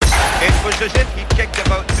It was as if he kicked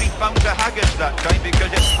about 3 pounds of haggis that time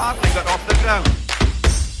because it hardly got off the ground.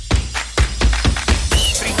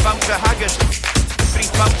 3 pounds of haggis, 3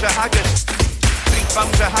 pounds of haggis, 3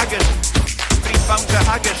 pounds of haggis, 3 pounds of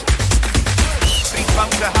haggis, 3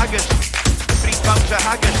 pounds of haggis, 3 pounds of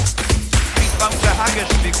haggis, 3 pounds of haggis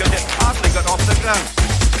because it hardly got off the ground.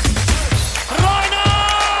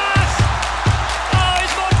 Reiners! Oh,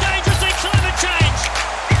 he's more dangerous than climate change!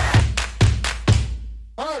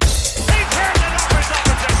 He turned it up his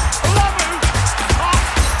opposite. Lamu!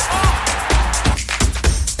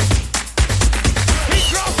 He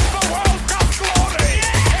drops for World Cup glory!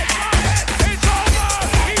 It's over!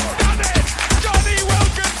 He's done it! Johnny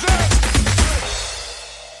Wilkinson!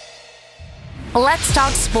 Let's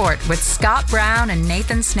talk sport with Scott Brown and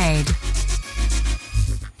Nathan Snade.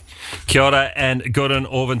 Kia ora and good on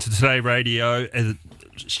Orvin to Today Radio,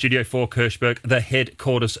 Studio 4 Kirchberg, the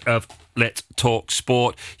headquarters of Let's Talk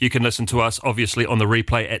Sport. You can listen to us, obviously, on the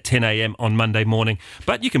replay at 10 a.m. on Monday morning,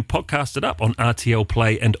 but you can podcast it up on RTL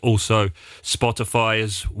Play and also Spotify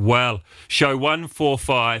as well. Show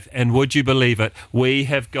 145, and would you believe it, we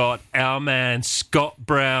have got our man Scott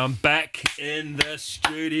Brown back in the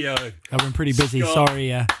studio. I've been pretty busy, Scott.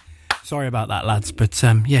 Sorry about that, lads. But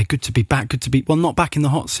yeah, good to be back. Good to be not back in the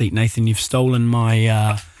hot seat, Nathan. You've stolen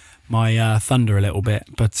my thunder a little bit.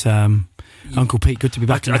 But Uncle Pete, good to be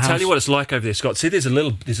back in the house. I tell you what it's like over there, Scott. See, there's a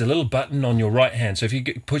little button on your right hand. So if you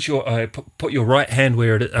put your right hand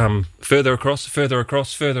where it further across, and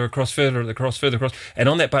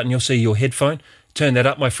on that button you'll see your headphone. Turn that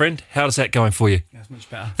up, my friend. How is that going for you? That's much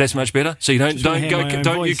better. That's much better. So you don't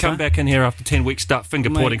voice, you come back in here after 10 weeks, start finger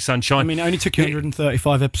pointing sunshine. I mean, it only took you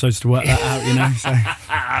 135 episodes to work that out, you know. So.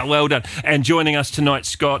 Well done. And joining us tonight,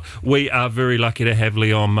 Scott, we are very lucky to have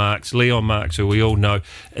Leon Marks. Leon Marks, who we all know,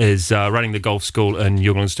 is running the golf school in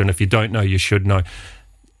Euglenston. If you don't know, you should know.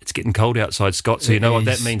 It's getting cold outside, Scott, so you know what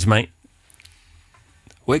that means, mate.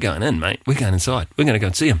 We're going in, mate. We're going inside. We're going to go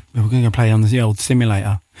and see him. We're going to play on the old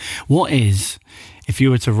simulator. What is, if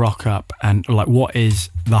you were to rock up and, what is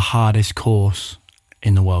the hardest course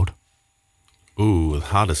in the world? Ooh, the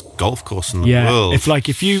hardest golf course in the world.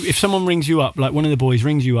 If someone rings you up, like one of the boys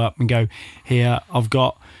rings you up and go, here, I've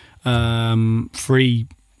got free,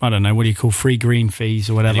 I don't know, what do you call free green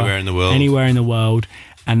fees or whatever. Anywhere in the world.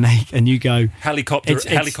 And you go helicopter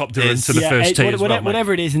into the first tee as well,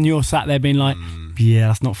 whatever it is, and you're sat there being like, yeah,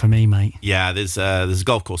 that's not for me, mate. Yeah, there's a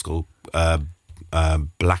golf course called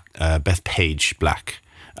Bethpage Black,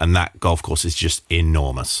 and that golf course is just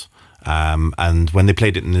enormous. And when they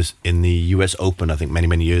played it in the US Open, I think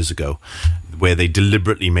many years ago, where they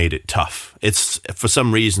deliberately made it tough. It's for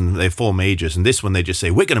some reason they have 4 majors, and this one they just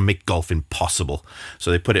say we're going to make golf impossible.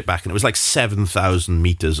 So they put it back, and it was like 7,000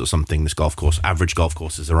 meters or something. This golf course, average golf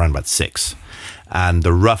course is around about 6, and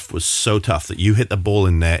the rough was so tough that you hit the ball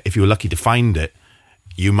in there. If you were lucky to find it,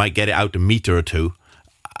 you might get it out a meter or two,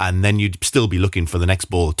 and then you'd still be looking for the next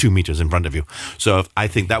ball 2 meters in front of you. So I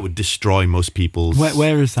think that would destroy most people's...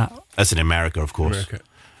 Where is that? That's in America, of course. America.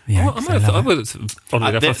 Yeah, I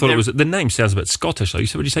thought it was. The name sounds a bit Scottish, though. Would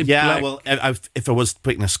you say? Yeah, Black? well, if I was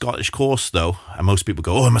picking a Scottish course, though, and most people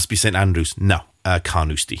go, "Oh, it must be St Andrews." No,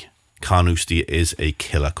 Carnoustie. Carnoustie is a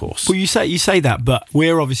killer course. Well, you say that, but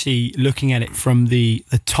we're obviously looking at it from the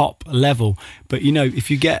top level. But you know, if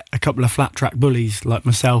you get a couple of flat track bullies like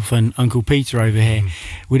myself and Uncle Peter over here,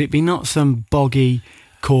 would it be not some boggy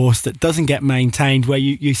course that doesn't get maintained, where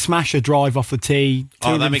you smash a drive off the tee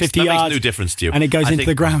 250 yards, that makes no difference to you, and it goes into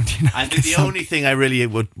the ground? You know? I think the only thing I really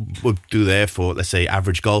would do there for, let's say,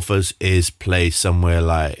 average golfers is play somewhere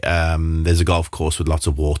like there's a golf course with lots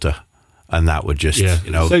of water, and that would just so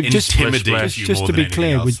intimidate you just more to than be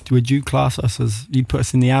clear, else. would you class us as, you'd put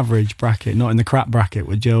us in the average bracket, not in the crap bracket,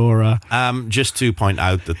 would you? Or just to point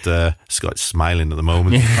out that Scott's smiling at the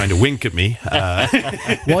moment, trying to wink at me.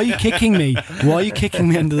 Why are you kicking me? Why are you kicking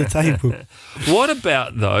me under the table? What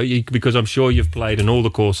about, though, because I'm sure you've played in all the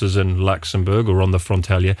courses in Luxembourg or on the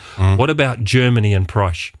Frontalier, what about Germany and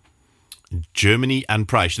Price? Germany and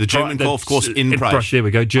Price, the German golf course in Price. There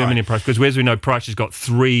we go, Germany and Price. Because as we know, Price has got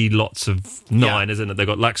 3 lots of 9, isn't it? They've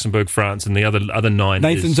got Luxembourg, France, and the other 9.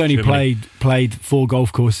 Nathan's only played 4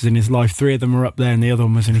 golf courses in his life. 3 of them are up there, and the other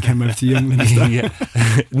one was when he came over to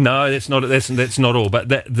Youngman. No, that's not all. But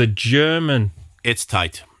the German, it's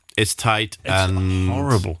tight. It's and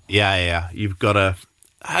horrible. Yeah. You've got to.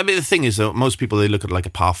 I mean, the thing is, though, most people, they look at it like a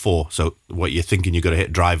par 4. So what you're thinking, you've got to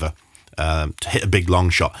hit driver. To hit a big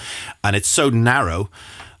long shot, and it's so narrow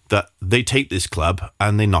that they take this club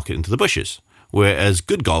and they knock it into the bushes, whereas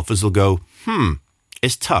good golfers will go,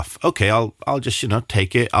 it's tough. Okay, I'll just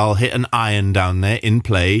take it. I'll hit an iron down there in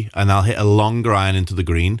play, and I'll hit a longer iron into the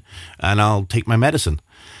green, and I'll take my medicine.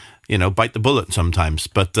 Bite the bullet sometimes.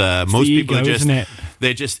 But most people are just,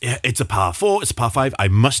 it's a par 4, it's a par 5. I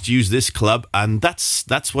must use this club, and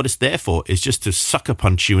that's what it's there for. It's just to sucker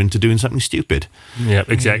punch you into doing something stupid. Yeah,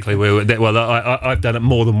 exactly. I've done it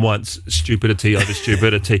more than once. Stupidity over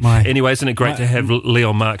stupidity. Anyway, isn't it great to have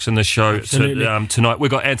Leon Marks in the show tonight?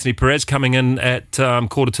 We've got Anthony Perez coming in at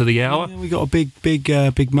quarter to the hour. Yeah, we got a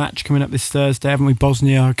big match coming up this Thursday, haven't we?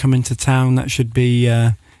 Bosnia are coming to town. That should be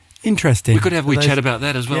interesting. We could have a wee chat about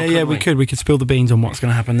that as well. Yeah, we could. We could spill the beans on what's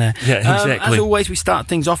going to happen there. Yeah, exactly. As always, we start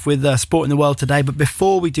things off with sport in the world today. But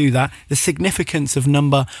before we do that, the significance of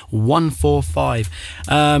number 145.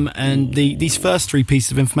 And these first three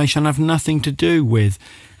pieces of information have nothing to do with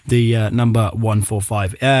the number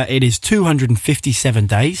 145. It is 257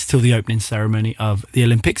 days till the opening ceremony of the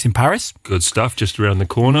Olympics in Paris. Good stuff, just around the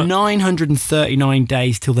corner. 939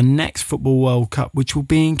 days till the next Football World Cup, which will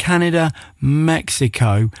be in Canada,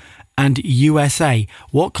 Mexico and USA.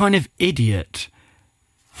 What kind of idiot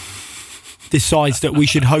decides that we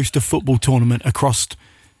should host a football tournament across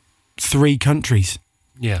 3 countries?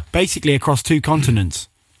 Yeah. Basically across 2 continents.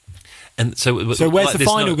 And so where's the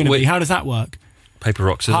final going to be? How does that work? Paper,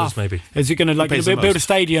 rock, scissors, maybe. Is it going to build a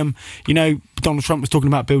stadium? Donald Trump was talking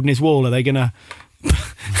about building his wall. Are they going to...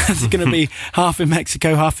 Is it going to be half in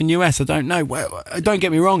Mexico, half in US? I don't know. Well, don't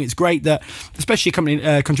get me wrong. It's great that, especially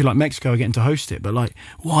a country like Mexico, are getting to host it. But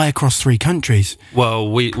why across 3 countries?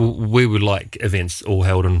 Well, we would like events all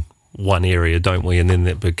held in one area, don't we? And then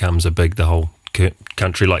that becomes the whole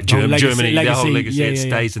country like Germany, the whole legacy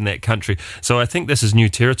stays in that country. So I think this is new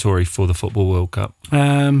territory for the Football World Cup.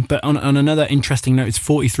 But on another interesting note, it's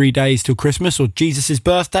 43 days till Christmas or Jesus'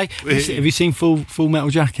 birthday. Have you seen Full Metal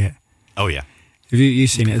Jacket? Oh yeah. Have you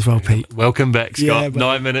seen it as well, Pete? Welcome back, Scott.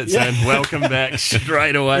 9 minutes in. Welcome back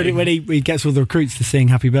straight away. When he gets all the recruits to sing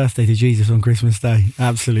Happy Birthday to Jesus on Christmas Day.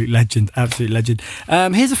 Absolute legend.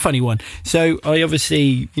 Here's a funny one. So I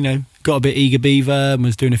obviously, got a bit eager beaver and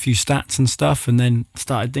was doing a few stats and stuff, and then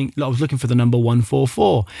started I was looking for the number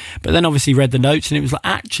 144. But then obviously read the notes and it was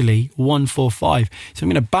actually 145. So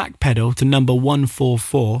I'm going to backpedal to number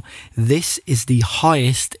 144. This is the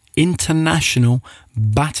highest international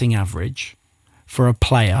batting average for a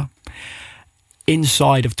player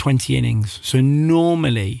inside of 20 innings. So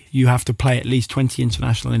normally you have to play at least 20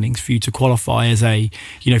 international innings for you to qualify as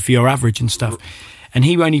for your average and stuff. And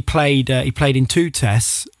he only played in 2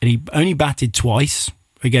 tests, and he only batted twice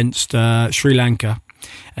against Sri Lanka,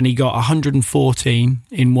 and he got 114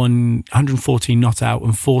 not out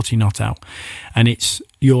and 40 not out. And it's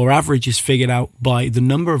your average is figured out by the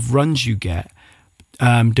number of runs you get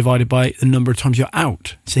divided by the number of times you're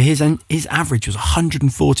out. So his average was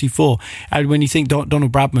 144. And when you think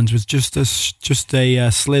Donald Bradman's was just a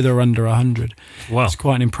slither under 100. Wow, it's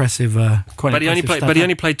quite an impressive. But he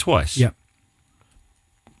only played twice. Yeah.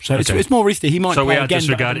 So it's more recent. He might play again.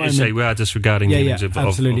 We are disregarding.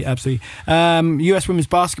 Absolutely. US women's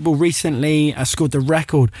basketball recently scored the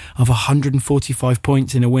record of 145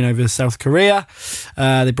 points in a win over South Korea.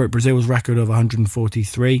 They broke Brazil's record of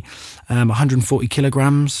 143. 140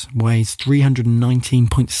 kilograms, weighs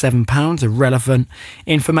 319.7 pounds. Irrelevant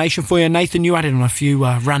information for you, Nathan. You added on a few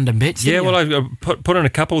random bits. Yeah, well, I put in a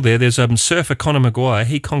couple there. There's surfer Conor Maguire.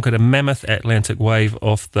 He conquered a mammoth Atlantic wave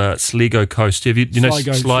off the Sligo coast. Have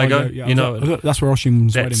Sligo? Yeah, that's where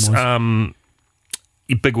Oshim's wedding was.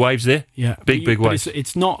 Big waves there. Yeah, big waves.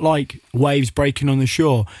 It's not like waves breaking on the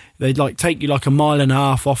shore. They'd take you a mile and a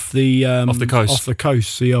half off the coast.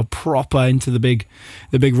 So you're proper into the big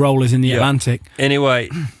rollers in the Atlantic. Anyway,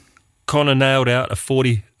 Connor nailed out a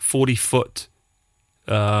 40 foot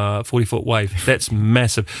wave. That's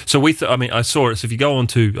massive. So I saw it. So if you go on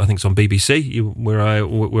to, I think it's on BBC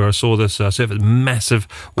where I saw this surf, massive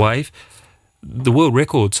wave. The world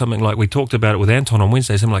record, something like we talked about it with Anton on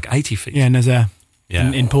Wednesday, something like 80 feet. Yeah, and there's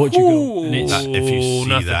in Portugal. Ooh, and it's, if you see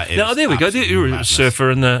nothing. That, now there we go. You're a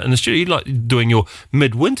surfer in the studio. You're like doing your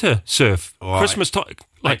midwinter surf, Christmas time.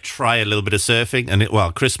 I try a little bit of surfing, and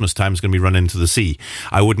Christmas time is going to be run into the sea.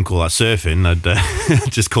 I wouldn't call that surfing. I'd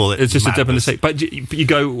just call it. It's just a dip in the sea. But you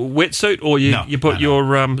go wetsuit, or you put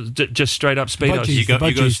your just straight up speedos. You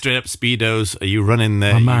go straight up speedos. You run in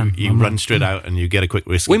there. You run straight out, and you get a quick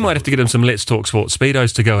whiskey. We might have to get him some Let's Talk Sport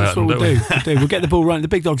speedos to go out and do. We'll get the ball running. The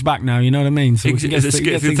big dog's back now. You know what I mean? So get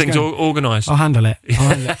things organised. I'll handle it.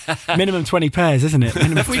 Minimum 20 pairs, isn't it?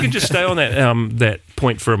 If we can just stay on that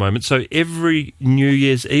point for a moment. So every New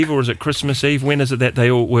Year's Eve, or is it Christmas Eve? When is it that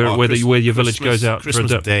they all where your village goes out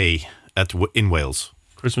Christmas for a dip? Day in Wales?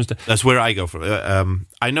 Christmas Day. That's where I go for.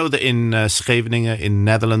 I know that in Scheveningen, in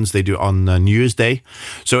Netherlands, they do it on New Year's Day.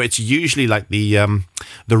 So it's usually like the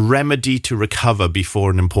remedy to recover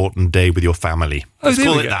before an important day with your family. Let's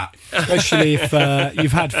call it that. Especially if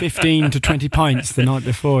you've had 15 to 20 pints the night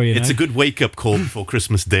before. You know? It's a good wake-up call before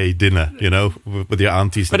Christmas Day dinner, with your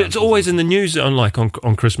aunties. But it's always in the news, unlike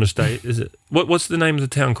on Christmas Day, is it? What's the name of the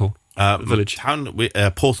town called? Village?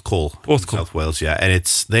 Porthcawl, Porthcawl. South Wales, yeah. And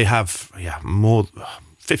they have more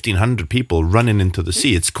 1,500 people running into the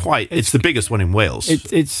sea. It's the biggest one in Wales.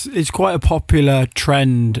 It's quite a popular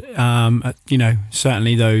trend.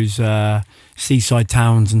 Certainly those seaside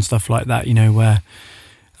towns and stuff like that. Where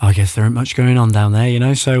I guess there ain't much going on down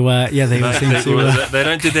there. So they all seem to. They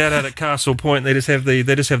don't do that out at Castle Point. They just have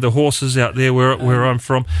the horses out there where I'm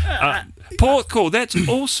from. Porthcawl. That's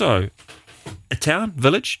also a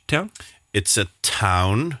village. It's a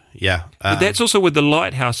town, yeah. But that's also with the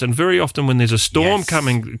lighthouse, and very often when there's a storm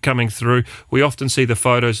coming through, we often see the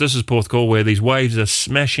photos. This is Porthcawl, where these waves are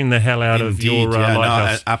smashing the hell out of your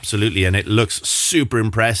lighthouse. No, absolutely, and it looks super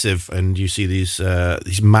impressive. And you see these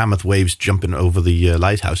mammoth waves jumping over the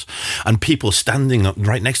lighthouse, and people standing up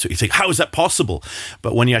right next to it. You think, how is that possible?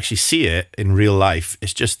 But when you actually see it in real life,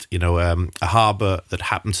 it's just a harbour that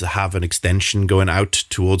happens to have an extension going out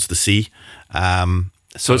towards the sea.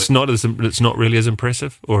 So it's not really as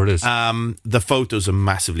impressive, or it is. The photos are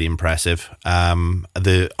massively impressive.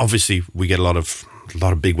 Obviously we get a lot of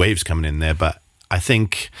big waves coming in there, but I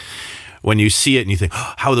think when you see it and you think,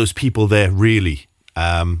 how are those people there really?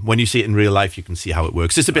 When you see it in real life, you can see how it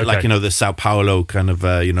works. It's a bit like the Sao Paulo kind of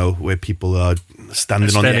where people are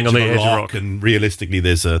standing on the edge of a rock, and realistically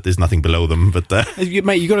there's nothing below them. But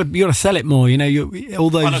mate, you got to sell it more. It's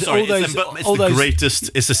the greatest.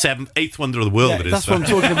 It's the eighth wonder of the world. Yeah, that's what I'm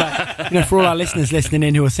talking about. For all our listeners listening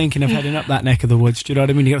in who are thinking of heading up that neck of the woods, do you know what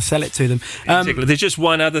I mean? You got to sell it to them. Exactly. There's just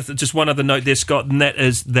one other note there, Scott, and that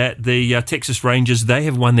is that the Texas Rangers, they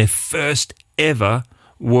have won their first ever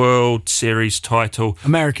World Series title.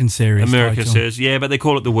 American Series, yeah, but they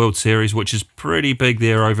call it the World Series, which is pretty big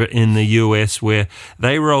there over in the US, where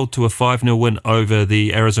they rolled to a 5-0 win over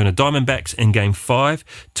the Arizona Diamondbacks in Game 5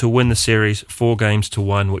 to win the series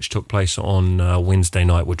 4-1, which took place on Wednesday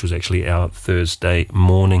night, which was actually our Thursday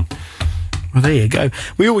morning. Well, there you go.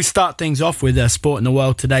 We always start things off with sport in the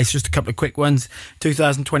world today. So just a couple of quick ones.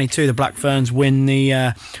 2022, the Black Ferns win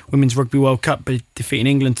the Women's Rugby World Cup by defeating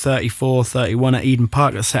England 34-31 at Eden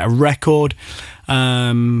Park. That set a record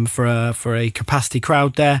for a capacity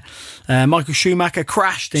crowd there. Michael Schumacher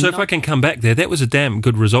crashed. So if I can come back there, that was a damn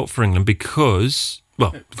good result for England because,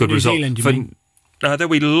 good New result. Zealand, you mean? That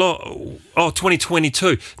we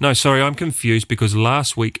 2022. No, sorry, I'm confused because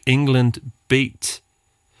last week England beat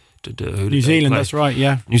New Zealand, that's right,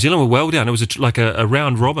 yeah. New Zealand were well down. It was like a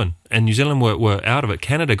round robin, and New Zealand were out of it.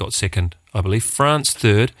 Canada got second, I believe. France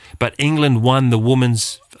third, but England won the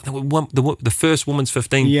first women's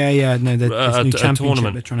 15. Yeah. No, there's new championship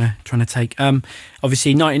tournament they're trying to take.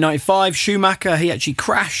 Obviously, 1995, Schumacher, he actually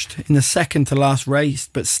crashed in the second to last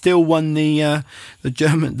race, but still won the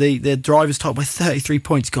drivers' title by 33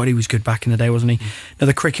 points. God, he was good back in the day, wasn't he?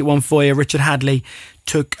 Another cricket one for you. Richard Hadley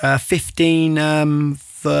took 15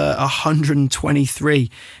 for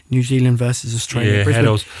 123. New Zealand versus Australia. Yeah,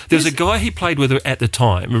 there was a guy he played with at the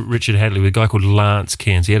time, Richard Hadley, with a guy called Lance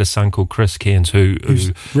Cairns. He had a son called Chris Cairns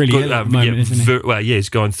who's really ill at the moment, isn't he? He's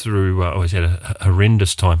going through. He's had a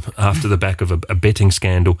horrendous time after the back of a betting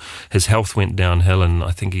scandal. His health went downhill, and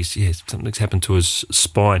I think something's happened to his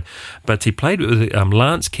spine. But he played with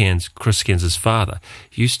Lance Cairns, Chris Cairns' father.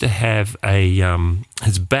 He used to have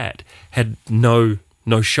his bat had no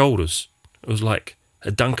shoulders. It was like a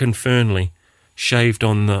Duncan Fernley shaved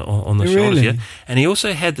on the shoulders, yeah. And he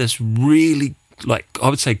also had this really, I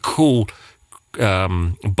would say, cool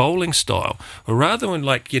bowling style. Or rather than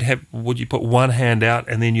you put one hand out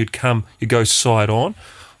and then you go side on.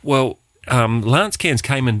 Well, Lance Cairns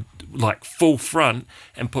came in full front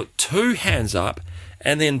and put two hands up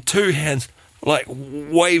and then two hands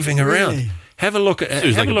waving around. Really? Have a look at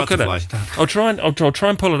it. I'll try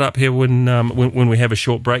and pull it up here when we have a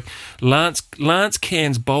short break. Lance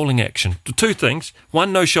Cairns bowling action. Two things: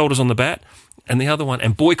 one, no shoulders on the bat, and the other one,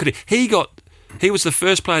 and boy could he was the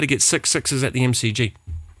first player to get 6 sixes at the MCG,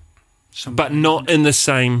 but not in the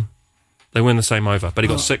same. They were in the same over, but he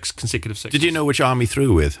got 6 consecutive sixes. Did you know which army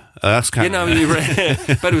threw with? That's kind of...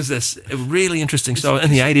 but it was this really interesting style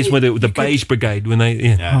in the 80s with the Beige Brigade when they...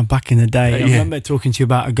 Yeah. Oh, back in the day. I remember talking to you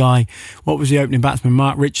about a guy, what was the opening batsman?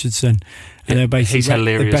 Mark Richardson. And he's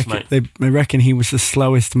hilarious, mate. They reckon he was the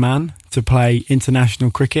slowest man to play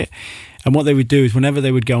international cricket. And what they would do is whenever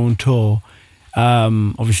they would go on tour,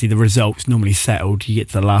 Obviously, the results normally settled. You get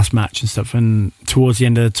to the last match and stuff, and towards the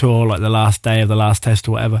end of the tour, like the last day of the last test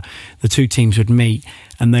or whatever, the two teams would meet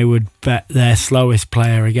and they would bet their slowest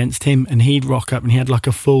player against him, and he'd rock up and he had like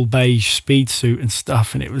a full beige speed suit and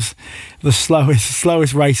stuff, and it was the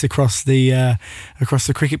slowest race across the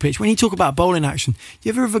cricket pitch. When you talk about bowling action,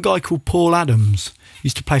 you ever have a guy called Paul Adams? He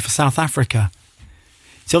used to play for South Africa.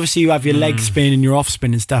 So obviously you have your leg spin and your off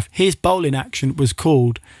spin and stuff. His bowling action was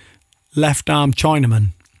called left arm Chinaman.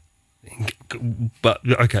 But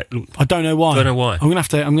okay, I don't know why. I'm gonna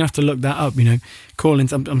have to look that up.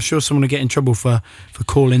 Callings. I'm sure someone will get in trouble for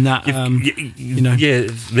calling that. Yeah,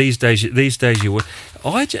 these days you would.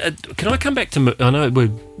 Can I come back to? I know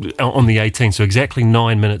we're on the 18th, so exactly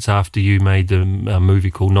 9 minutes after you made the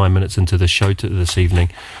movie called 9 minutes into the show this evening.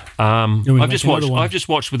 I've just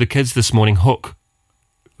watched with the kids this morning Hook.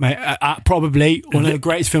 Mate, probably one of the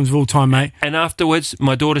greatest films of all time, mate. And afterwards,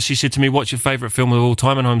 my daughter, she said to me, "What's your favourite film of all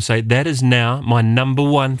time?" And I'm saying, that is now my number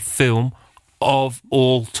one film of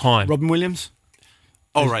all time. Robin Williams?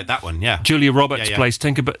 Oh, right, that one, yeah. Julia Roberts plays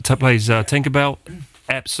Tinkerbell.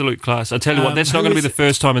 Absolute class. I tell you what, that's not going to be the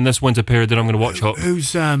first time in this winter period that I'm going to watch Hook.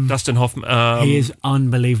 Who's Dustin Hoffman? He is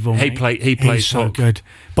unbelievable. He plays so Hook. Good.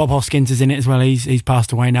 Bob Hoskins is in it as well. He's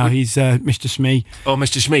passed away now. He's Mr. Smee. Oh,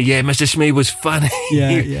 Mr. Smee. Yeah, Mr. Smee was funny.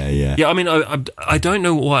 Yeah. Yeah, I mean, I don't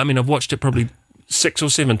know why. I mean, I've watched it probably 6 or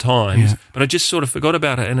 7 times, but I just sort of forgot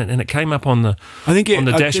about it, and it came up on the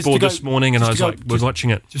dashboard this morning, and I was like, we're watching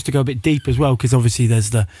it. Just to go a bit deep as well, because obviously there's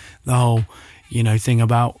the whole thing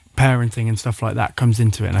about parenting and stuff like that comes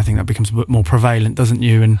into it, and I think that becomes a bit more prevalent, doesn't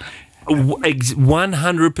you? And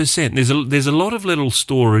 100%. There's a lot of little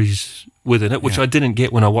stories within it, which I didn't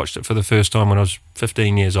get when I watched it for the first time when I was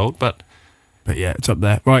 15 years old, but yeah, it's up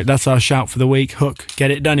there. Right, that's our shout for the week. Hook,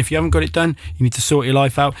 get it done. If you haven't got it done, you need to sort your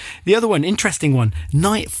life out. The other one, interesting one,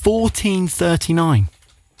 night 1439.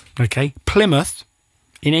 Okay, Plymouth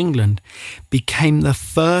in England became the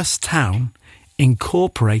first town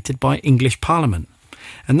incorporated by English Parliament.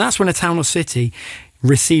 And that's when a town or city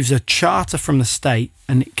receives a charter from the state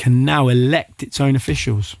and it can now elect its own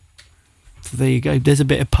officials. So there you go. There's a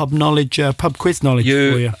bit of pub quiz knowledge for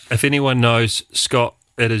you. If anyone knows, Scott,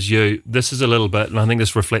 it is you. This is a little bit, and I think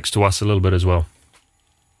this reflects to us a little bit as well.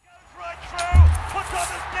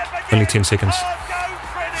 Only 10 seconds.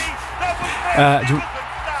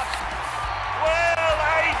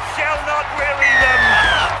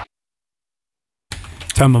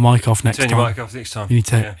 Turn my mic off next time. Turn your mic off next time. You need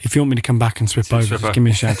to, if you want me to come back and swip over, just give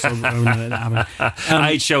me a shout. I won't let that happen.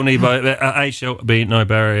 Age shall be no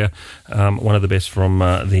barrier. One of the best from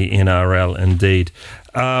the NRL, indeed.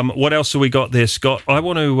 What else have we got there, Scott? I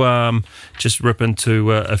want to just rip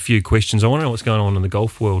into a few questions. I want to know what's going on in the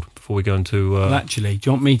golf world before we go into... Well, actually, do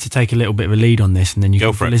you want me to take a little bit of a lead on this and then you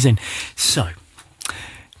can fill us in? So,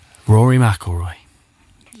 Rory McIlroy,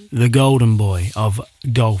 the golden boy of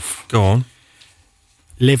golf. Go on.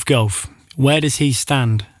 LIV Golf, where does he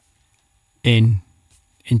stand in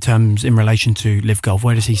relation to LIV Golf?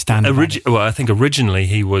 Where does he stand? Well, I think originally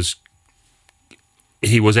he was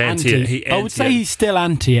anti it. I would say he's still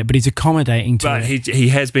anti it, but he's accommodating to it. But he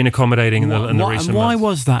has been accommodating in the recent months. And why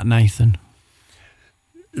was that, Nathan?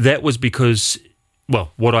 That was because,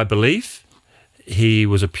 well, what I believe, he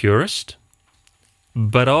was a purist.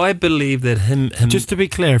 But I believe that him... Just to be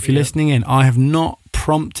clear, if you're listening in, I have not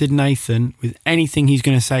prompted Nathan with anything he's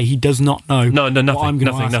going to say. He does not know. No, nothing. What I'm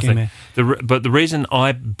going to ask him here. But the reason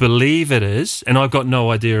I believe it is, and I've got no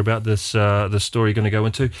idea about this, the story you're going to go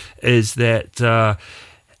into, is that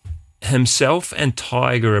himself and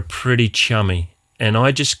Tiger are pretty chummy, and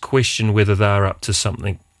I just question whether they're up to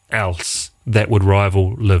something else that would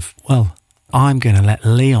rival LIV. Well, I'm going to let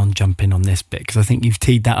Leon jump in on this bit because I think you've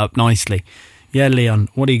teed that up nicely. Yeah, Leon,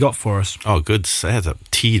 what do you got for us? Oh, good setup.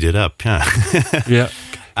 Teed it up, yeah. Yeah.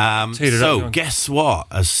 Guess what?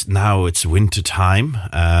 As now it's winter time.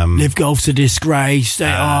 LIV Golf's a disgrace.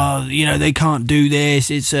 They can't do this.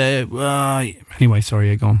 It's anyway, sorry,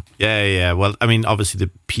 you're gone. Yeah. Well, I mean, obviously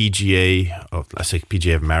the PGA, or let's say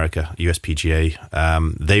PGA of America, US PGA,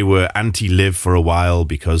 they were anti-LIV for a while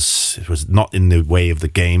because it was not in the way of the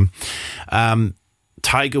game.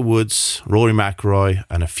 Tiger Woods, Rory McIlroy,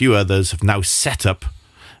 and a few others have now set up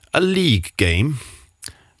a league game,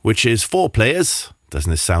 which is 4 players. Doesn't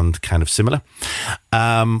this sound kind of similar?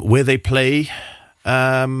 Where they play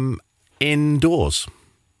indoors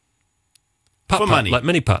for money, like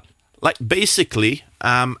mini putt. Like basically,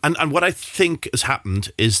 and what I think has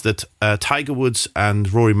happened is that Tiger Woods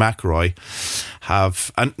and Rory McIlroy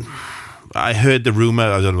have, and I heard the rumor,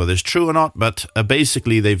 I don't know whether it's true or not, but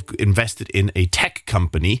basically they've invested in a tech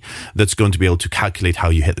company that's going to be able to calculate how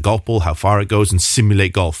you hit the golf ball, how far it goes, and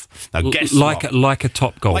simulate golf. Now, guess like what? like a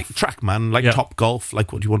Top Golf. Like TrackMan, like Top Golf,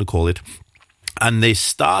 like what you want to call it. And they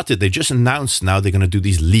just announced now they're going to do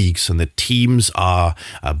these leagues, and the teams are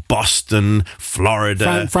Boston,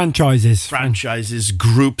 Florida. Franchises.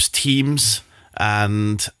 Groups, teams.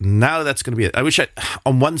 And now that's going to be it.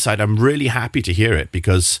 On one side, I'm really happy to hear it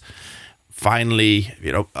because finally,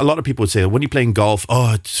 a lot of people would say, when you're playing golf,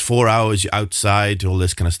 it's 4 hours, you're outside, all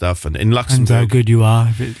this kind of stuff. And in Luxembourg... And how good you are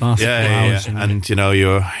if it lasts 4 hours. Yeah. And,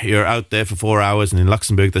 you're out there for 4 hours, and in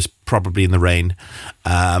Luxembourg, that's probably in the rain.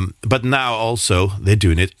 But now also, they're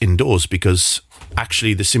doing it indoors because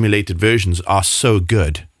actually the simulated versions are so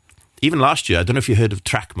good. Even last year, I don't know if you heard of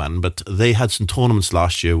TrackMan, but they had some tournaments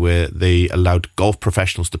last year where they allowed golf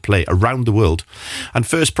professionals to play around the world, and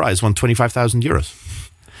first prize won €25,000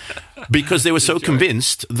 because they were so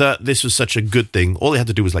convinced that this was such a good thing. All they had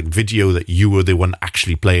to do was video that you were the one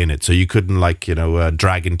actually playing it, so you couldn't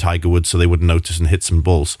drag in Tiger Woods so they wouldn't notice and hit some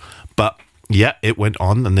balls. But yeah, it went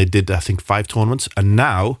on, and they did, I think, 5 tournaments, and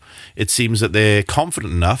now it seems that they're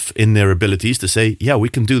confident enough in their abilities to say, yeah, we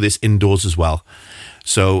can do this indoors as well.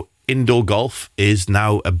 So indoor golf is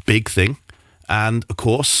now a big thing. And of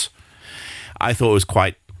course, I thought it was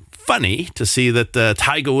quite funny to see that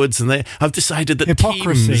Tiger Woods and they have decided that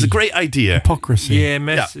teams is a great idea. Hypocrisy. Yeah,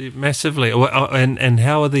 massively. And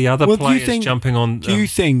how are the other players jumping on? Do you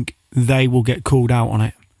think they will get called out on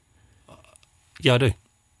it? Yeah, I do.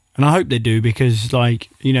 And I hope they do because,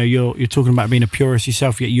 you're talking about being a purist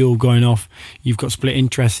yourself, yet you're going off. You've got split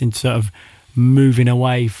interests in sort of moving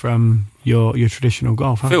away from your traditional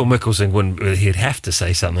golf. Phil Mickelson he'd have to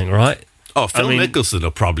say something, right? Oh, Phil Mickelson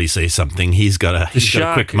will probably say something. He's got a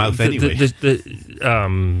quick mouth anyway.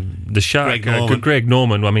 The shark, Greg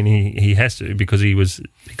Norman. I mean, he has to because he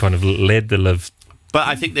kind of led the LIV. But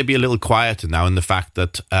I think they'd be a little quieter now in the fact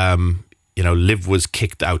that LIV was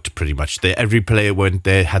kicked out pretty much. Every player went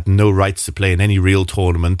there, had no rights to play in any real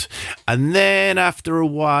tournament. And then after a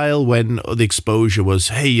while, when the exposure was,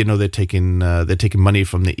 hey, they're taking money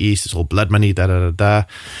from the East, it's all blood money, da.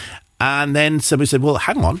 And then somebody said, well,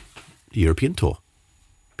 hang on, the European Tour,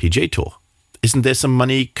 PGA Tour. Isn't there some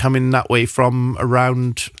money coming that way from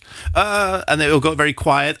around? And they all got very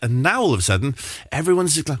quiet. And now all of a sudden,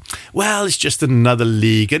 everyone's like, well, it's just another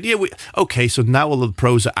league. And so now all the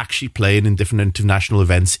pros are actually playing in different international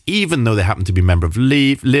events, even though they happen to be a member of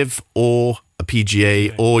LIV or a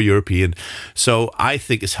PGA or European. So I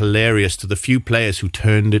think it's hilarious to the few players who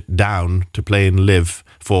turned it down to play in LIV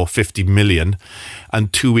for 50 million.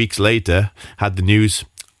 And 2 weeks later, had the news,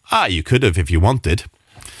 you could have if you wanted.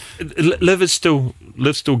 LIV's still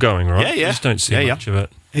going, right? Yeah. I just don't see much of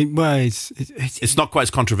it. It's not quite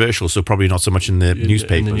as controversial, so probably not so much in the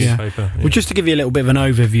newspapers. Yeah. Well, just to give you a little bit of an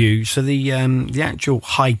overview, so the actual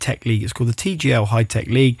high-tech league, it's called the TGL High-Tech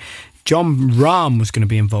League. John Rahm was going to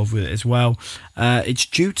be involved with it as well. It's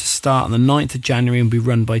due to start on the 9th of January and be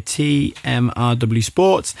run by TMRW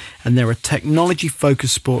Sports, and they're a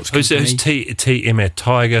technology-focused sports company. Who's TM?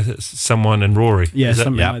 Tiger, someone, and Rory? Yeah,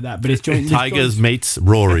 something like that. But it's Tiger's mates,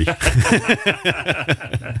 Rory.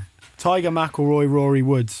 Tiger, McIlroy, Rory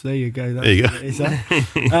Woods. There you go. There you go.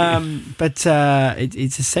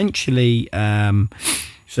 It's essentially...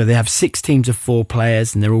 so they have 6 teams of 4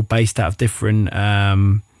 players, and they're all based out of different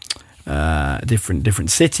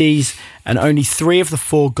cities, and only 3 of the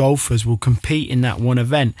 4 golfers will compete in that one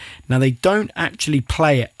event. Now, they don't actually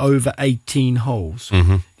play it over 18 holes.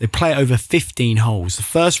 Mm-hmm. They play it over 15 holes. The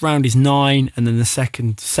first round is 9, and then the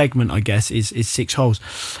second segment, I guess, is 6 holes.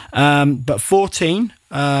 But 14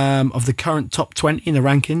 of the current top 20 in the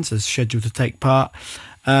rankings are scheduled to take part,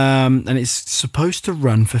 and it's supposed to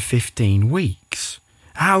run for 15 weeks.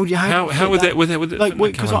 How would that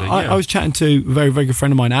because I was chatting to a very, very good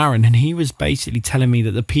friend of mine, Aaron, and he was basically telling me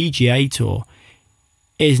that the PGA Tour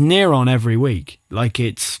is near on every week. Like,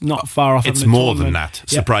 it's not far off. It's more than that,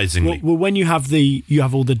 surprisingly. Well, when you have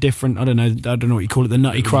all the different, I don't know what you call it, the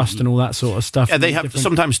nutty crust and all that sort of stuff. Yeah, they have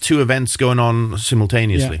sometimes 2 events going on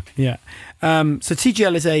simultaneously. Yeah. So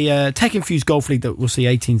TGL is a tech-infused golf league that will see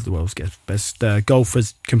 18 of the world's best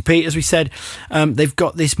golfers compete. As we said, they've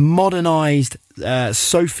got this modernised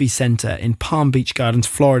SoFi Center in Palm Beach Gardens,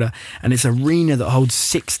 Florida, and it's an arena that holds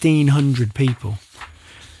 1,600 people.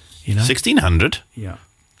 1,600? Yeah.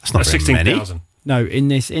 That's not very many. 16,000. No, in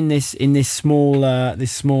this small.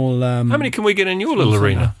 How many can we get in your little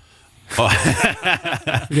arena?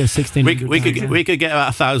 We get 1,600. We could get about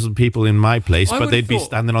 1,000 people in my place, I but would they'd have be thought-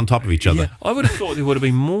 standing on top of each other. I would have thought there would have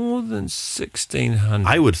been more than 1,600.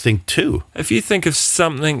 I would think too. If you think of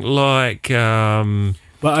something like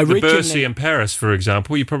But the originally, Bercy in Paris, for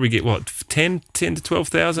example, you probably get, 10 to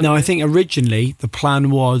 12,000? no, I think originally the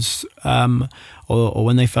plan was, or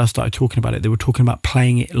when they first started talking about it, they were talking about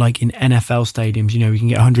playing it like in NFL stadiums. You know, you can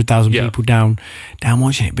get 100,000 Yeah. people down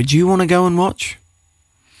watching it. But do you want to go and watch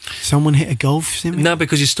someone hit a golf sim? No,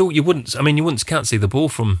 because can't see the ball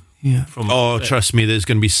from... Yeah. Oh, trust me, there's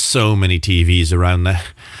going to be so many TVs around there.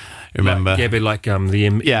 Remember? Like, but like the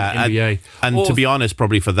NBA. And Or- to be honest,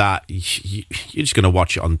 probably for that, you're just going to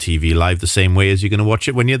watch it on TV live the same way as you're going to watch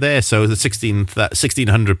it when you're there. So the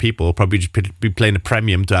 1,600 people will probably just be playing a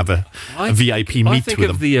premium to have a VIP meet I think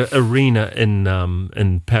with of them. the arena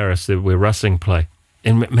in Paris where Racing play.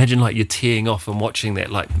 And imagine like you're teeing off and watching that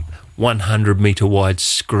like 100-meter wide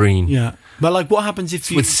screen. Yeah. But like, what happens if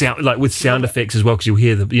you... With sound effects as well, because you'll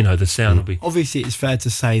hear the sound will be... Obviously, it's fair to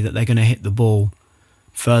say that they're going to hit the ball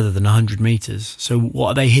further than 100 metres. So what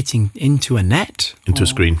are they hitting? Into a net? Into a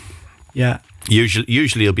screen. Yeah.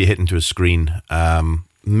 Usually it'll be hit into a screen.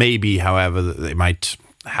 Maybe, however, they might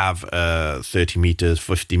have 30 metres,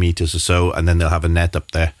 50 metres or so, and then they'll have a net up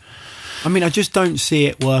there. I mean, I just don't see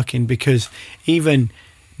it working, because even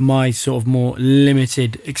my sort of more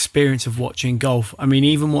limited experience of watching golf, I mean,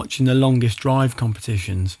 even watching the longest drive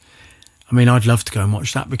competitions, I mean, I'd love to go and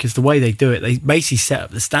watch that, because the way they do it, they basically set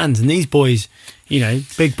up the stands, and these boys, you know,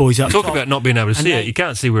 big boys up Talk top, about not being able to see it. You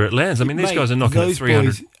can't see where it lands. I mean, these Mate, guys are knocking at those 300.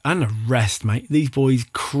 boys, and the rest, mate. These boys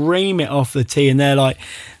cream it off the tee, and they're like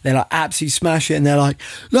absolutely smash it, and they're like,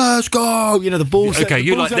 let's go. You know, the ball's Okay, the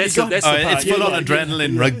you ball's like that's the It's part you full on like.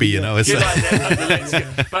 adrenaline rugby, you know. It's You like that, let's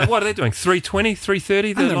go. But what are they doing? 320,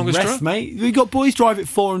 330, the and the longest rest, drive? mate. We got boys drive at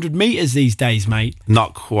 400 metres these days, mate.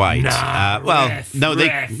 Not quite. Ref.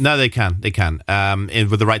 They can.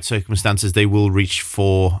 With the right circumstances, they will reach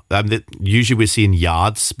usually we're seeing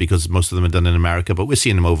yards, because most of them are done in America, but we're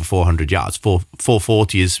seeing them over 400 yards.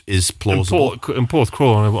 440 is plausible. In Porth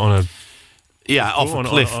Crawl on a Off a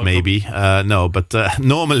cliff, maybe. No, but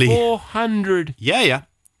normally... 400. Yeah.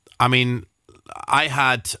 I mean, I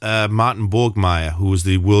had Martin Borgmeier, who was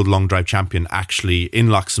the world long drive champion, actually in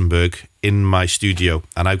Luxembourg in my studio,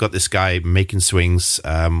 and I've got this guy making swings.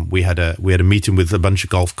 We had a meeting with a bunch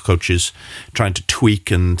of golf coaches, trying to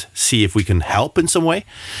tweak and see if we can help in some way,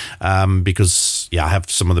 because I have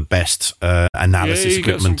some of the best analysis you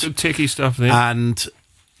got equipment. some good techie stuff there. And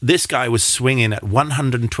this guy was swinging at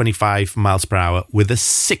 125 miles per hour with a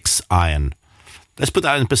 6-iron. Let's put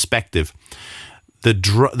that in perspective. The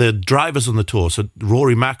drivers on the tour, so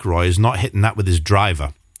Rory McIlroy is not hitting that with his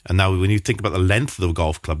driver. And now when you think about the length of the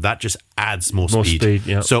golf club, that just adds more speed.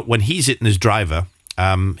 Yeah. So when he's hitting his driver,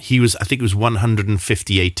 I think it was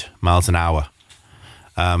 158 miles an hour.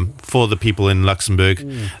 For the people in Luxembourg,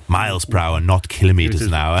 miles per hour, not kilometers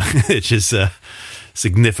an hour, which is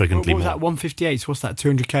significantly What was more. that, 158? So what's that,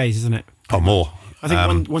 200 Ks, isn't it? Oh, more. I think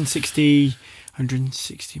 160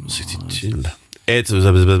 miles. It was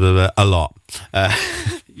a lot.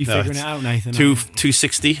 You figuring it out, Nathan?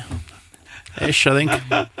 260-ish, I think.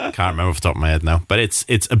 Can't remember off the top of my head now. But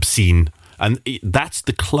it's obscene. And that's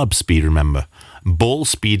the club speed, remember. Ball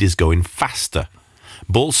speed is going faster.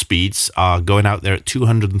 Ball speeds are going out there at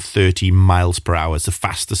 230 miles per hour. It's the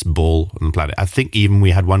fastest ball on the planet. I think even we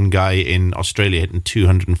had one guy in Australia hitting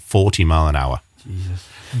 240 mile an hour. Jesus.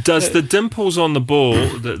 Does the dimples on the ball,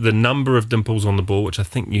 the number of dimples on the ball, which I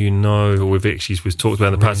think or we've talked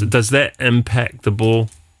about in the past, does that impact the ball?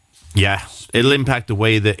 Yeah, it'll impact the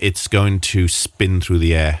way that it's going to spin through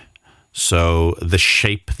the air. So the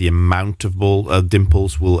shape, the amount of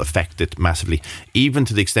dimples will affect it massively, even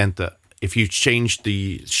to the extent that if you change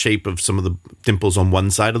the shape of some of the dimples on one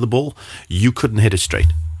side of the ball, you couldn't hit it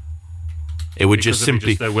straight. It would just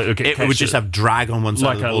simply, it would just have drag on one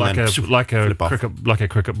side of the ball, like a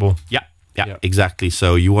cricket ball. Yeah, exactly.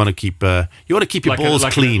 So you want to keep your balls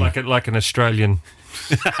clean, like an Australian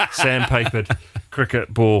sandpapered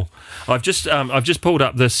cricket ball. I've just pulled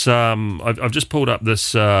up this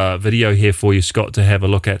video here for you, Scott, to have a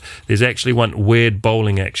look at. There's actually one weird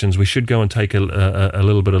bowling actions. We should go and take a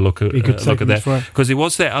little bit of look at that, because there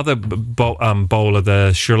was that other bowler,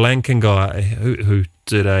 the Sri Lankan guy who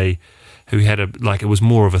had it was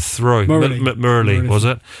more of a throw. Murali, was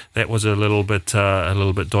it? That was a little bit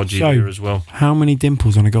dodgy there as well. How many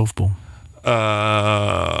dimples on a golf ball?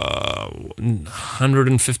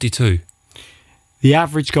 152. The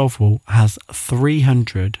average golf ball has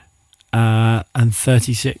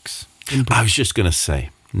 336 dimples. I was just going to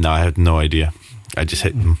say, no, I had no idea. I just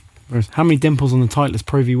hit them. How many dimples on the Titleist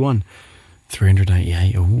Pro V1?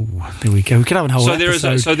 388. Oh, there we go. We could have a whole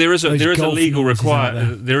episode. There is a legal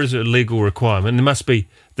requirement. There is a legal requirement. There must be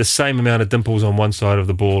the same amount of dimples on one side of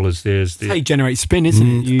the ball as there's. That's how you generate spin,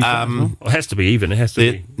 isn't it? It has to be even. It has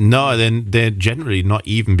to be. No, then they're generally not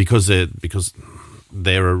even because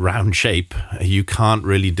they're a round shape. You can't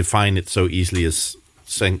really define it so easily as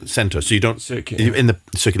center. So you don't in the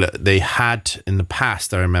circular. They had in the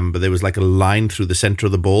past. I remember there was like a line through the center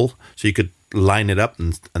of the ball, so you could line it up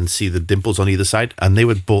and see the dimples on either side, and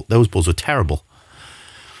those balls were terrible.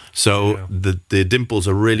 So the dimples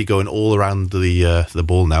are really going all around the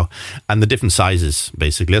ball now, and the different sizes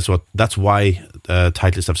basically. That's why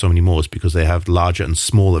Titleists have so many more, is because they have larger and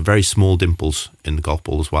smaller, very small dimples in the golf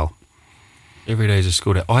ball as well. Every day is a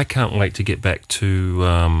school day. I can't wait to get back to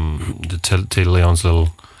Leon's little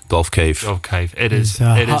golf cave. It is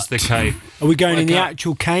the cave. Are we going in the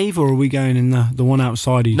actual cave, or are we going in the one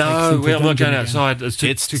outside? No, we're not going outside.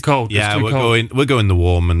 It's too cold. Yeah, we'll go in the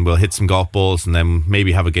warm, and we'll hit some golf balls, and then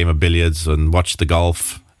maybe have a game of billiards and watch the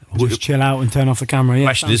golf. Just chill out and turn off the camera. Yeah,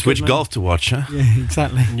 question is which golf to watch, huh? Yeah,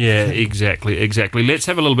 exactly. Yeah, exactly. Let's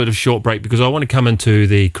have a little bit of short break, because I want to come into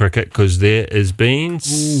the cricket, because there has been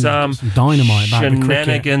some dynamite about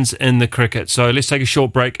shenanigans in the cricket. So let's take a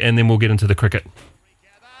short break, and then we'll get into the cricket.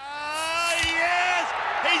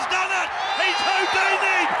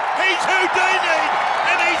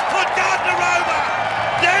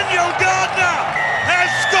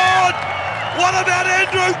 What about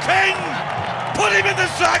Andrew King? Put him in the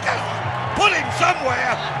circus. Put him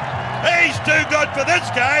somewhere. He's too good for this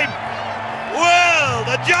game. Well,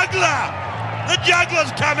 the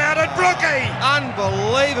juggler's come out at Brookie.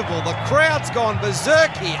 Unbelievable. The crowd's gone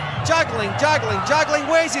berserk here. Juggling.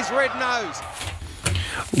 Where's his red nose?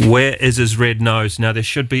 Where is his red nose? Now, there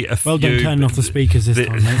should be a few... Well done, turning off the speakers this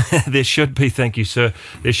time, mate. There should be, thank you, sir.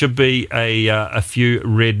 There should be a few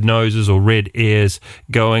red noses or red ears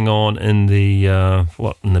going on in the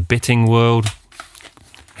in the betting world.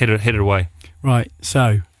 Head it away. Right,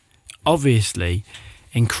 so, obviously,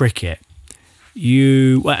 in cricket,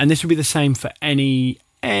 and this would be the same for any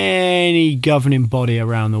governing body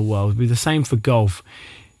around the world, it would be the same for golf.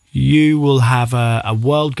 You will have a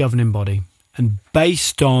world governing body, and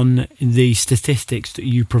based on the statistics that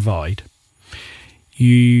you provide,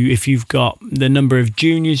 if you've got the number of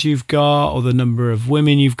juniors you've got, or the number of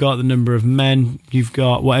women you've got, the number of men you've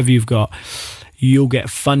got, whatever you've got, you'll get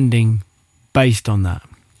funding based on that.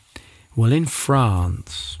 Well, in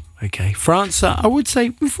France, France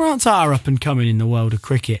are up and coming in the world of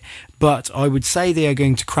cricket, but I would say they are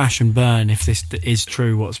going to crash and burn if this is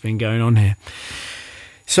true, what's been going on here.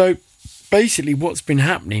 So basically what's been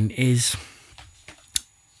happening is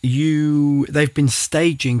they've been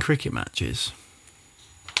staging cricket matches.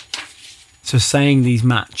 So saying these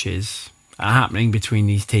matches are happening between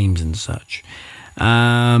these teams and such.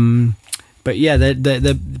 But yeah,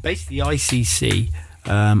 they're basically the ICC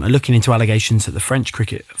are looking into allegations that the French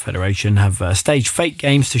Cricket Federation have staged fake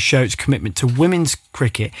games to show its commitment to women's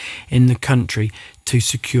cricket in the country to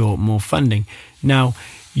secure more funding. Now,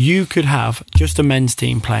 you could have just a men's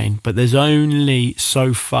team playing, but there's only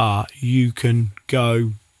so far you can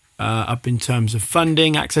go up in terms of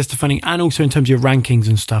funding, access to funding, and also in terms of your rankings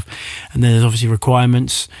and stuff. And then there's obviously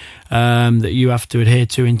requirements that you have to adhere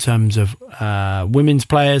to in terms of women's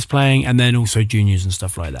players playing, and then also juniors and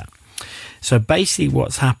stuff like that. So basically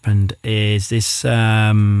what's happened is this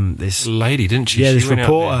lady, didn't she? Yeah, she this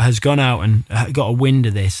reporter has gone out and got a wind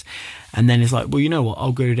of this, and then it's like, well, you know what,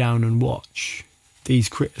 I'll go down and watch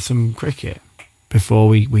some cricket before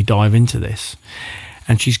we dive into this.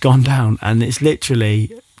 And she's gone down, and it's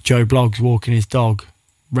literally Joe Bloggs walking his dog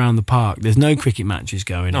round the park. There's no cricket matches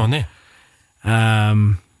going on there.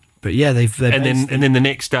 But yeah, they've and then the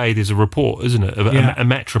next day there's a report, isn't it? A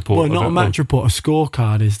match report. Well, not a match report. A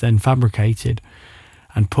scorecard is then fabricated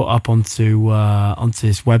and put up onto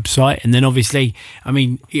this website. And then obviously, I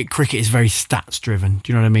mean, cricket is very stats driven.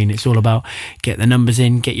 Do you know what I mean? It's all about get the numbers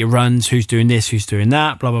in, get your runs, who's doing this, who's doing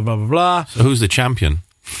that, blah blah blah blah blah. So who's the champion?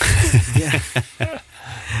 Yeah.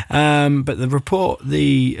 But the report,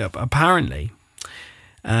 apparently,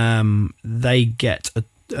 they get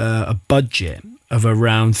a budget of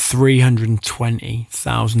around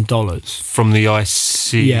 $320,000 from the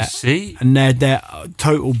ICC. Yeah, and their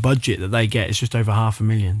total budget that they get is just over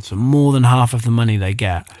 $500,000. So more than half of the money they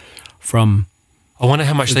get from. I wonder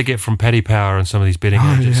how much they get from Paddy Power and some of these betting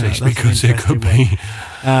agencies, because it could be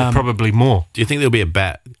probably more. Do you think there'll be a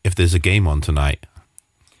bet if there's a game on tonight?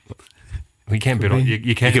 We can bet on.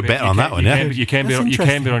 You could bet on that one, yeah. You can bet on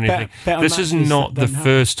anything. Bet on This is matches not that the don't happen.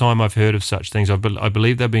 first time I've heard of such things. I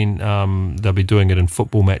believe they'll be doing it in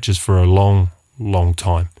football matches for a long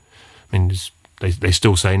time. I mean, they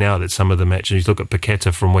still say now that some of the matches. You look at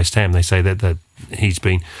Paqueta from West Ham. They say that he's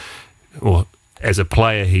been, or as a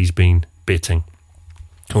player, he's been betting,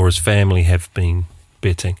 or his family have been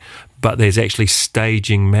betting. But there's actually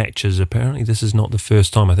staging matches. Apparently, this is not the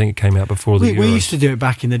first time. I think it came out before the Euros. We used to do it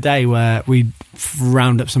back in the day where we'd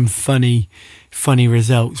round up some funny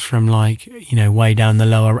results from way down the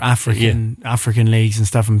lower African leagues and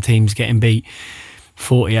stuff, and teams getting beat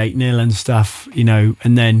 48-0 and stuff,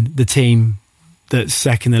 and then the team that's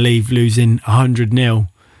second in the league losing 100-0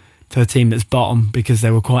 to a team that's bottom because they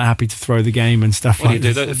were quite happy to throw the game and stuff What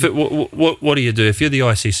do you do if you're the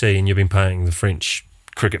ICC and you've been paying the French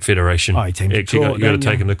Cricket Federation? You got to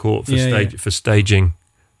take them to court for staging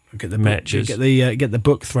matches. Get the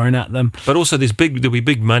book thrown at them. But also, there'll be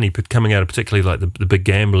big money coming out of particularly like the big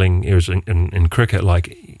gambling areas in cricket,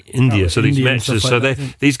 like India. So these matches,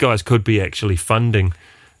 these guys could be actually funding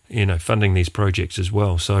these projects as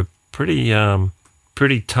well. So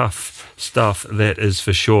pretty tough stuff, that is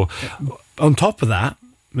for sure. On top of that,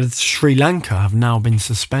 Sri Lanka have now been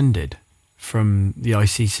suspended from the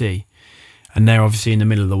ICC. And they're obviously in the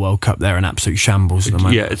middle of the World Cup. They're in absolute shambles at the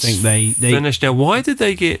moment. Yeah, it's finished now. Why did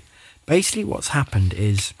they get... Basically, what's happened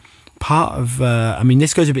is part of...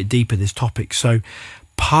 this goes a bit deeper, this topic. So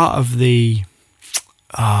part of the...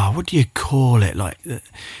 what do you call it? Like,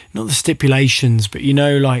 not the stipulations, but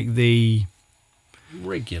like the...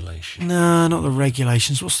 Regulation. No, not the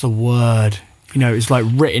regulations. What's the word? It's like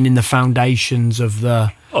written in the foundations of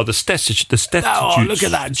the... Oh, the statutes. Oh, look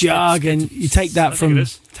at that jargon! You take that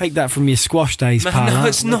from your squash days, pal. No,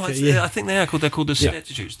 it's not. I think they're called the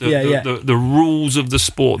statutes. The rules of the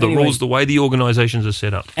sport, Anyway, the rules, the way the organisations are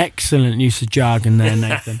set up. Excellent use of jargon there,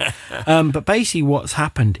 Nathan. But basically, what's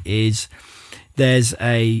happened is there's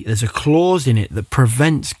a clause in it that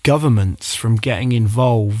prevents governments from getting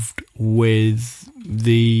involved with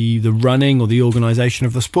the running or the organisation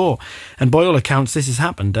of the sport, and by all accounts this has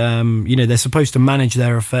happened. They're supposed to manage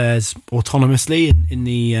their affairs autonomously in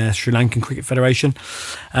the Sri Lankan Cricket Federation,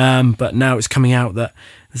 but now it's coming out that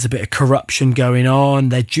there's a bit of corruption going on.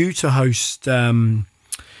 They're due to host the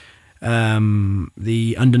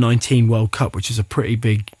Under-19 World Cup, which is a pretty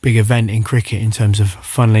big event in cricket in terms of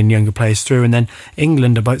funneling younger players through, and then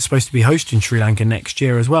England are both supposed to be hosting Sri Lanka next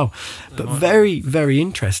year as well. But very, very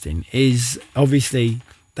interesting is obviously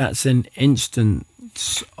that's an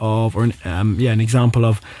instance of, or an example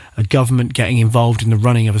of a government getting involved in the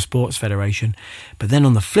running of a sports federation. But then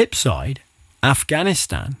on the flip side,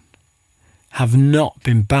 Afghanistan have not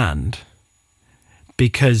been banned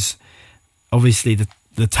because obviously the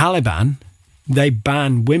Taliban, they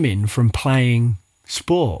ban women from playing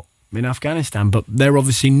sport in Afghanistan, but they're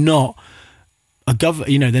obviously not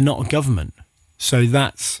they're not a government. So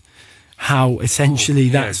that's how essentially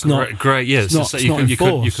that's not great. Yeah, it's not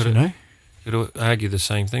enforced. You could argue the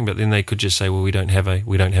same thing, but then they could just say, well, we don't have a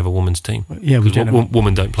women's team. Yeah, we don't.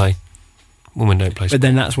 Women don't play. Women don't play sport. But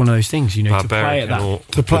then that's one of those things, to play at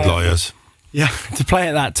lawyers. To play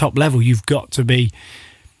at that top level, you've got to be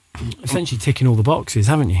essentially ticking all the boxes,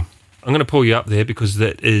 haven't you? I'm going to pull you up there because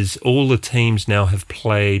that is all the teams now have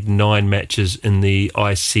played 9 matches in the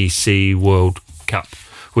ICC World Cup,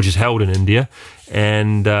 which is held in India,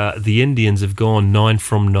 and the Indians have gone 9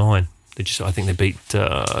 from 9. I think they beat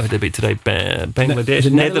today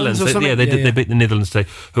Bangladesh, Netherlands. They beat the Netherlands today,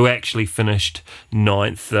 who actually finished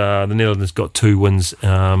 9th. The Netherlands got 2 wins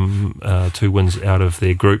out of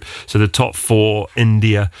their group. So the top 4: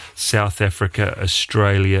 India, South Africa,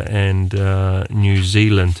 Australia, and New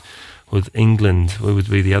Zealand. With England, who would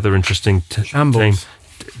be the other interesting team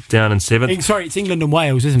down in 7th. Sorry, it's England and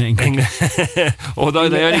Wales, isn't it? Although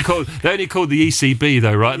they only called the ECB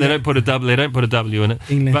though, right? They don't put a W. They don't put a W in it.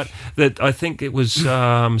 English. But I think it was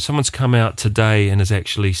someone's come out today and has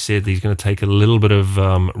actually said that he's going to take a little bit of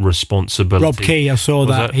responsibility. Rob Key, I saw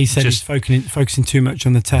that. He said he's focusing too much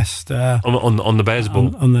on the test on the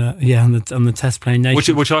baseball on the test playing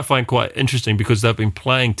nation, which I find quite interesting because they've been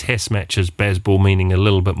playing test matches, baseball meaning a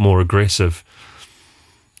little bit more aggressive.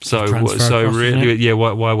 So really,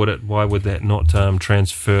 why would that not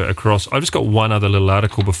transfer across? I've just got one other little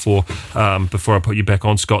article before I put you back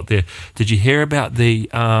on, Scott. There, did you hear about the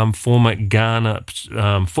former Ghana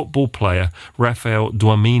football player Rafael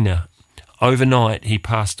Dwamena? Overnight, he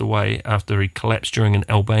passed away after he collapsed during an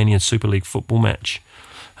Albanian Super League football match.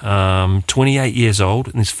 28 years old,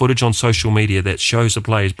 and there's footage on social media that shows the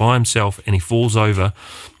player is by himself and he falls over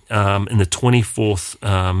in the 24th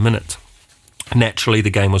minute. Naturally, the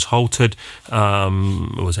game was halted. It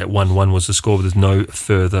was at 1-1 was the score, but there's no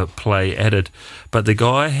further play added. But the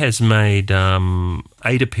guy has made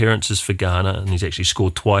 8 appearances for Ghana, and he's actually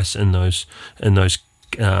scored twice in those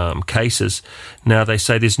cases. Now, they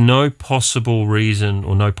say there's no possible reason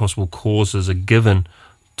or no possible causes are given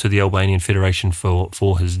to the Albanian Federation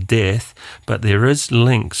for his death, but there is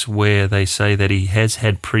links where they say that he has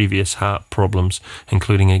had previous heart problems,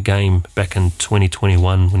 including a game back in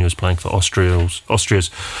 2021 when he was playing for Austria's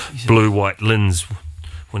Blue-White Linz,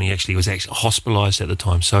 when he was hospitalised at the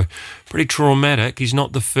time. So pretty traumatic. He's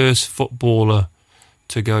not the first footballer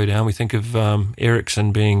to go down. We think of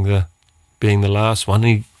Eriksson being the last one.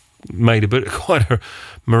 He made quite a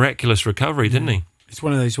miraculous recovery, didn't he? It's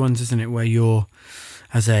one of those ones, isn't it, where you're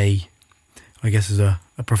as a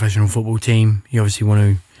professional football team, you obviously want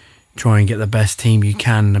to try and get the best team you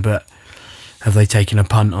can, but have they taken a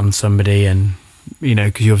punt on somebody? And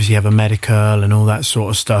because you obviously have a medical and all that sort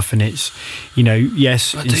of stuff, and it's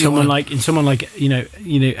yes, in someone like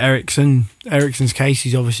Eriksson's case,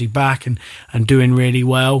 he's obviously back and doing really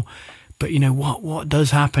well, but what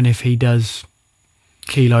does happen if he does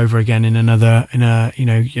keel over again and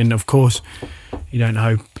of course you don't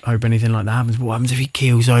hope anything like that happens, but what happens if he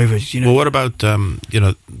keels over? Well, what about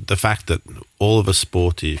the fact that all of us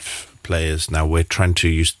sportive players now, we're trying to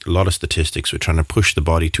use a lot of statistics, we're trying to push the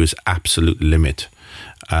body to its absolute limit,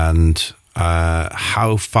 and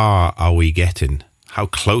how far are we getting? How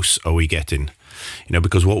close are we getting?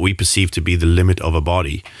 Because what we perceive to be the limit of a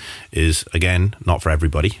body is, again, not for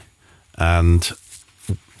everybody, and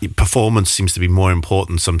performance seems to be more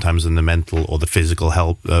important sometimes than the mental or the physical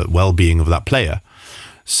health, well-being of that player.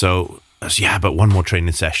 So, but one more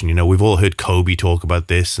training session. We've all heard Kobe talk about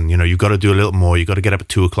this, and you've got to do a little more. You've got to get up at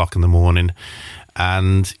 2:00 in the morning,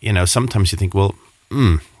 and sometimes you think, well,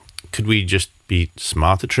 could we just be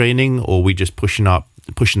smarter training, or are we just pushing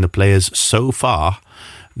the players so far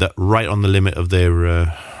that right on the limit of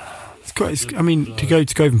their? To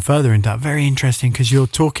go even further into that, very interesting, because you're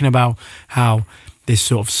talking about how this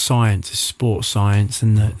sort of science, this sports science,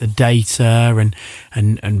 and the data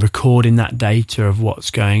and recording that data of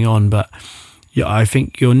what's going on. But I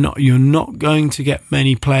think you're not going to get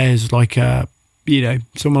many players like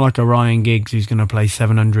someone like a Ryan Giggs who's going to play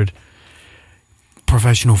 700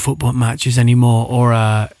 professional football matches anymore, or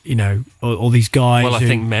all these guys. Well, I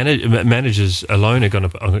think managers alone are going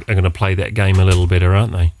to play that game a little better,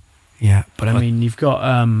 aren't they? Yeah, but I mean, you've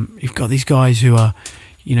got these guys who are,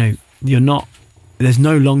 you're not. There's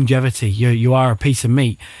no longevity. You are a piece of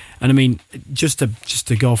meat, and I mean, just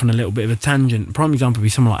to go off on a little bit of a tangent. Prime example would be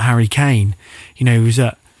someone like Harry Kane. He was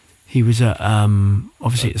at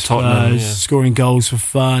obviously at Spurs, Tottenham, scoring goals for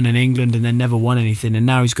fun in England, and then never won anything. And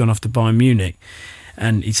now he's gone off to Bayern Munich,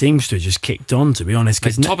 and he seems to have just kicked on. To be honest,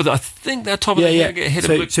 I think they're top of the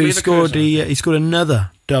league. So he scored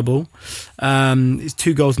another double. It's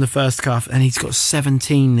 2 goals in the first half, and he's got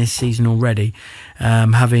 17 this season already,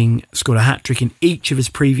 having scored a hat-trick in each of his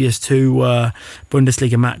previous 2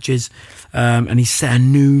 Bundesliga matches, and he set a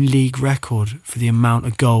new league record for the amount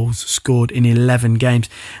of goals scored in 11 games,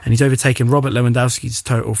 and he's overtaken Robert Lewandowski's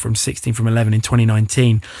total from 16 from 11 in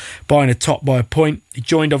 2019, Bayern are top by a point. He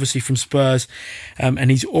joined obviously from Spurs, and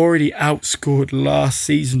he's already outscored last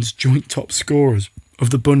season's joint top scorers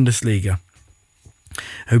of the Bundesliga,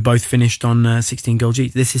 who both finished on 16 goals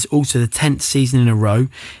each. This is also the 10th season in a row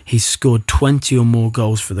he's scored 20 or more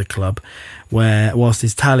goals for the club, whilst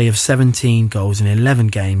his tally of 17 goals in 11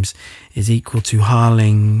 games is equal to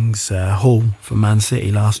Harling's haul for Man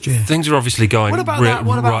City last year. Things are obviously going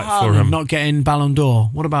right for him. Not getting Ballon d'Or.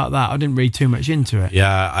 What about that? I didn't read too much into it.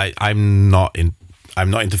 Yeah, I'm not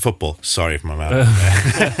into football. Sorry if my mouth.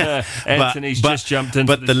 Anthony's just jumped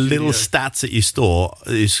into the little stats that you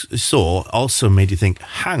saw also made you think,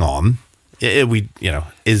 hang on,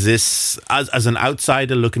 is this, as an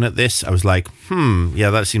outsider looking at this, I was like,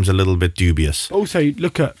 that seems a little bit dubious. Also,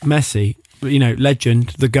 look at Messi,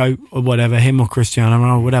 legend, the GOAT or whatever, him or Cristiano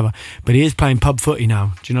Ronaldo or whatever, but he is playing pub footy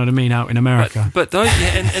now. Do you know what I mean? Out in America. But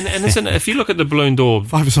listen, if you look at the Ballon d'Or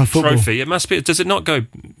trophy, it must be. Does it not go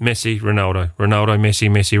Messi, Ronaldo,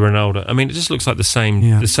 Messi, Ronaldo? I mean, it just looks like the same.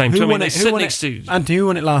 Yeah. The same. Who won it? Anthony, who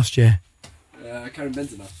won it last year? Karim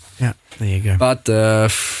Benzema. Yeah, there you go. But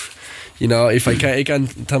if I can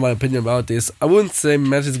tell my opinion about this, I wouldn't say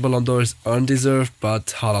Messi's Ballon d'Or is undeserved, but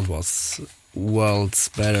Haaland was worlds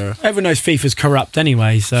better. Everyone knows FIFA's corrupt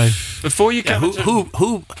anyway, so before you come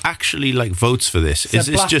who actually votes for this? Is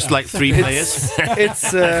this just like 3 players?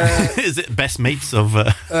 It's is it best mates of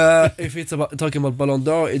if it's about talking about Ballon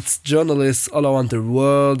d'Or, it's journalists all around the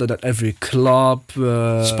world and at every club,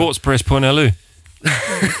 sports press point LU.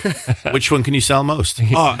 Which one can you sell most?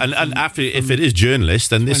 Oh, and after, if it is journalists,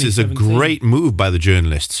 then this is a 2017. great move by the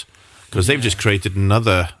journalists, because they've just created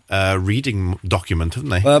another reading document, haven't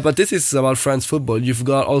they? But this is about French football. You've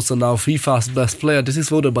got also now FIFA's best player. This is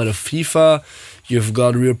voted by the FIFA. You've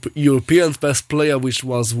got European's best player, which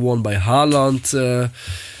was won by Haaland.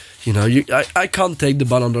 I can't take the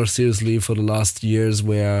Ballon d'Or seriously for the last years,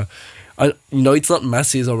 where it's not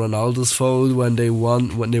Messi's or Ronaldo's fault when they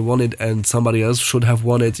won it, and somebody else should have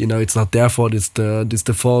won it. It's not their fault. It's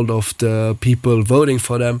the fault of the people voting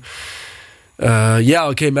for them.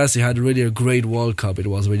 Messi had really a great World Cup. It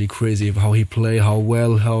was really crazy how he played, how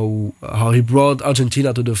well, how he brought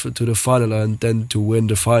Argentina to the final and then to win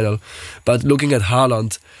the final. But looking at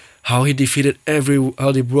Haaland, how he defeated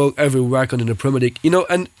how he broke every record in the Premier League,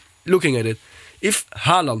 and looking at it, if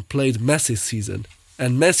Haaland played Messi's season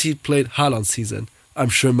and Messi played Haaland's season, I'm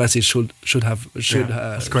sure Messi should have.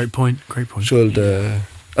 That's a great point. Should.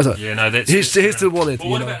 He still won it.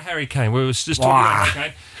 Well, what about Harry Kane? We were just talking about Harry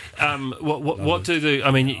Kane. What do the?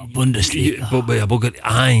 I mean, Bundesliga.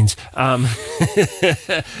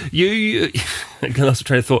 You lost a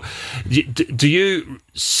train of thought. Do you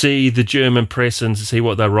see the German press and see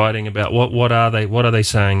what they're writing about? What are they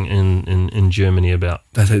saying in Germany about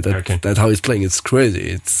Harry Kane? That's how he's playing. It's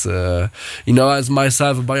crazy. It's as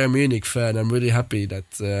myself a Bayern Munich fan, I'm really happy that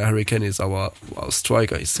Harry Kane is our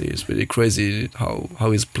striker. It's really crazy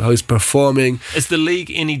how he's performing. Is the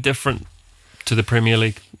league any different to the Premier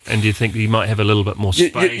League? And do you think you might have a little bit more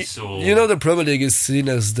space? The Premier League is seen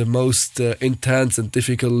as the most intense and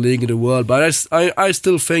difficult league in the world, but I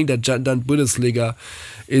still think that Bundesliga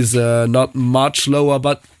is not much lower,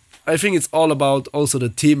 but I think it's all about also the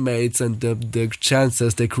teammates and the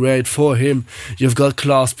chances they create for him. You've got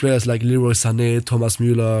class players like Leroy Sané, Thomas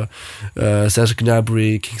Müller, Serge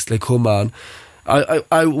Gnabry, Kingsley Coman.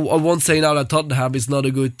 I won't say now that Tottenham is not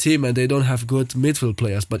a good team and they don't have good midfield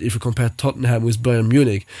players, but if you compare Tottenham with Bayern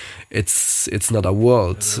Munich, it's not a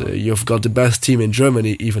world. You've got the best team in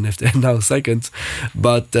Germany, even if they're now second,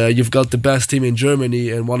 but you've got the best team in Germany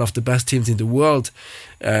and one of the best teams in the world,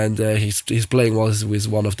 and he's playing with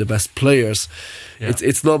one of the best players. Yeah.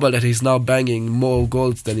 It's normal that he's now banging more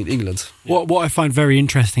goals than in England. Yeah. What I find very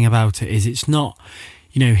interesting about it is it's not,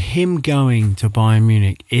 him going to Bayern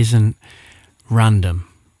Munich isn't random.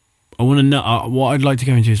 I want to know what I'd like to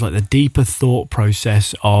go into is like the deeper thought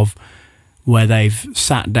process of where they've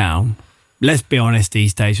sat down. Let's be honest,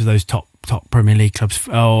 these days with those top Premier League clubs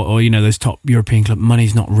or those top European clubs,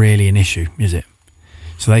 money's not really an issue, is it?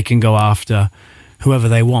 So they can go after whoever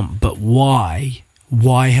they want, but why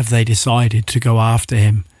have they decided to go after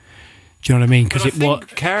him? Do you know what I mean? Because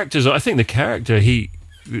characters. I think the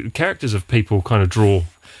characters of people kind of draw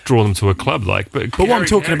them to a club, but what I'm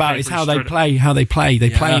talking about is how they play. They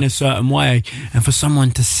play in a certain way, and for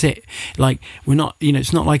someone to sit we're not,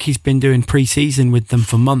 it's not like he's been doing pre-season with them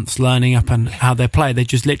for months, learning up on how they play. They're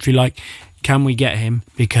just literally can we get him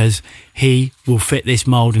because he will fit this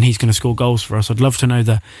mold and he's going to score goals for us. I'd love to know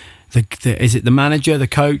the is it the manager, the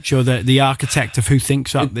coach, or the architect of who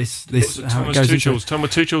thinks up this how it goes Tuchel's,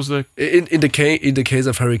 Tuchel's in the case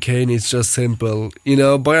of Harry Kane, it's just simple.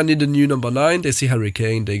 Bayern need a new number 9. They see Harry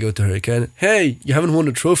Kane, they go to Harry Kane. Hey, you haven't won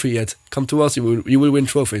a trophy yet. Come to us. You will win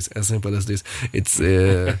trophies. As simple as this. It's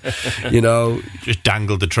just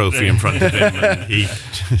dangled the trophy in front of him. And he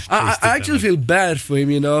I actually feel bad for him.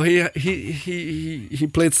 He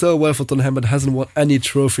played so well for Tottenham, but hasn't won any big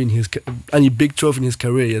trophy in his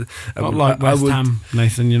career yet. Not like West Ham,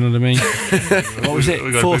 Nathan, you know what I mean? What was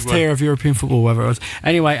it? Fourth tier of European football, whatever it was.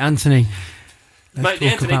 Anyway, Anthony. Mate,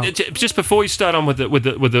 Anthony, just before you start on with the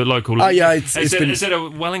local league, is it a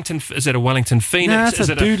Wellington Phoenix? No, that's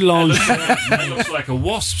a doodle. It looks like a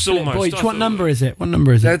wasps almost. Boy, what number is it?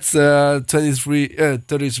 That's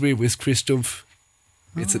 33 with Chris Stumpf.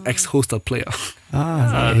 It's an ex-Hostel player.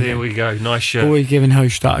 There we go. Nice shirt. Always giving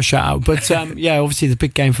Hostart a shout out. But obviously the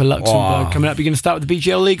big game for Luxembourg coming up. You're going to start with the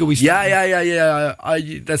BGL Ligue, or we start? Yeah.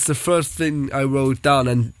 That's the first thing I wrote down,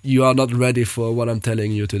 and you are not ready for what I'm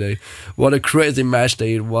telling you today. What a crazy match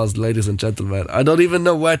day it was, ladies and gentlemen. I don't even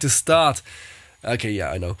know where to start. Okay, yeah,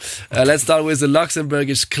 I know. Let's start with the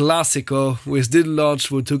Luxembourgish Classico with Dudelange,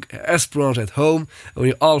 who took Esperance at home, and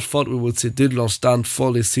we all thought we would see Dudelange stand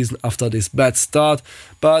for this season after this bad start,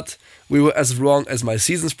 but we were as wrong as my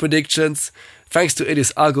season's predictions. Thanks to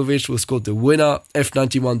Edis Argovic, who scored the winner,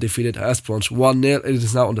 F91 defeated Esperance 1-0. It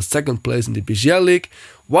is now on the second place in the BGL Ligue.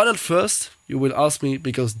 Why not first? You will ask me,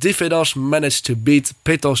 because Diffedange managed to beat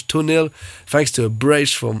Pétange 2-0 thanks to a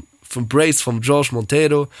brace from George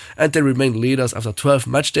Monteiro, and they remain leaders after 12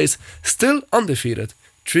 match days, still undefeated.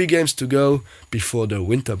 3 games to go before the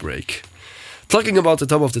winter break. Talking about the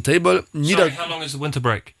top of the table, how long is the winter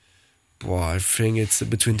break? I think it's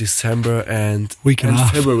between December and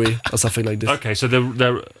half. February or something like this. Okay, so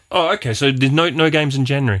so there's no games in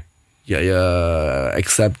January. Yeah,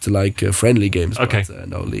 except like friendly games, okay. But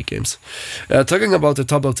no league games. Talking about the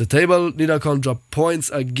top of the table, Niederkorn dropped points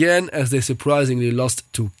again as they surprisingly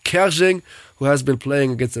lost to Kerjing, who has been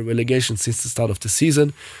playing against the relegation since the start of the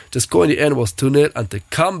season. The score in the end was 2-0, and the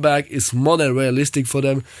comeback is more than realistic for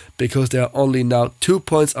them because they are only now 2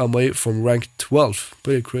 points away from rank 12.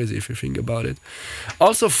 Pretty crazy if you think about it.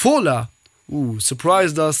 Also, Fola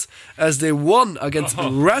surprised us as they won against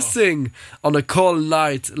Racing on a cold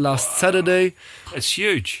night last Saturday. It's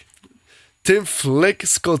huge. Tim Flick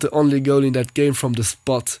scored the only goal in that game from the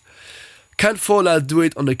spot. Can Fola do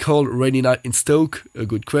it on a cold, rainy night in Stoke? A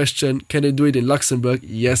good question. Can they do it in Luxembourg?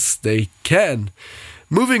 Yes, they can.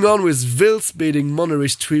 Moving on with Wils beating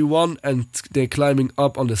Monterich 3-1 and they're climbing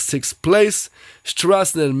up on the 6th place.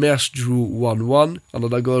 Strassen and Mersch drew 1-1.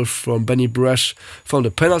 Another goal from Benny Bresch from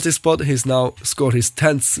the penalty spot. He's now scored his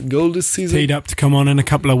 10th goal this season. Teed up to come on in a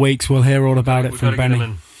couple of weeks. We'll hear all about it from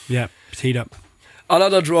Benny. Yeah, teed up.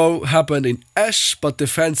 Another draw happened in Esch, but the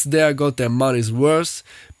fans there got their money's worth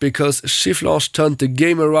because Chifflange turned the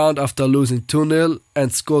game around after losing 2-0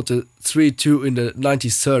 and scored a 3-2 in the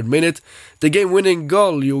 93rd minute. The game-winning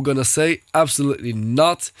goal, you're gonna say? Absolutely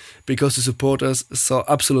not, because the supporters saw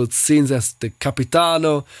absolute scenes as the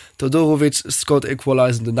Capitano Todorovic scored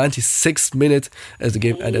equalizer in the 96th minute as the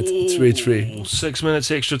game ended 3-3. 6 minutes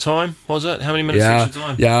extra time, was it? How many minutes extra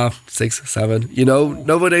time? Yeah, 6, 7.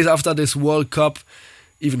 Nowadays after this World Cup,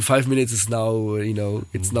 even 5 minutes is now,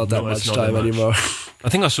 it's not that much time anymore. I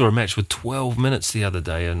think I saw a match with 12 minutes the other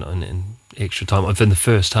day in extra time within the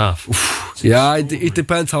first half. Yeah, it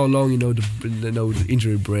depends how long, the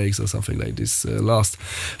injury breaks or something like this last.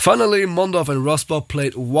 Finally, Mondorf and Rosberg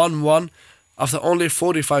played 1-1 after only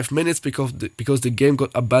 45 minutes because the game got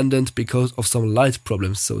abandoned because of some light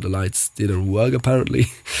problems. So the lights didn't work, apparently.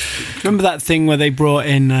 Remember that thing where they brought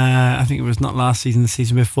in, I think it was not last season, the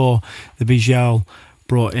season before, the BGL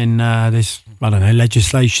brought in this,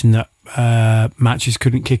 legislation that matches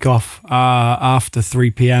couldn't kick off after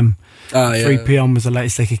 3 p.m. 3 p.m. was the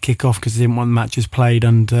latest they could kick off because they didn't want matches played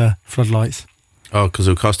under floodlights. Oh, because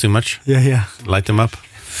it would cost too much? Yeah. Light them up?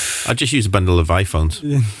 I just use a bundle of iPhones.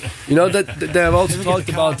 Yeah. That they have also talked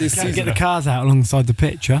about this season. Get the cars out alongside the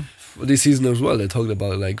pitch, huh? This season as well, they talked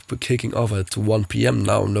about kicking off at 1 p.m.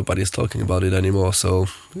 now. Nobody's talking about it anymore. So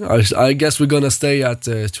I guess we're going to stay at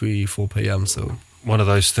 3, 4 p.m. So one of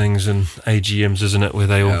those things in AGMs, isn't it, where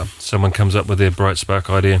they someone comes up with their bright spark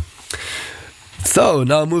idea. So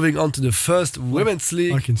now moving on to the first women's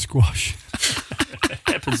league. Like in squash.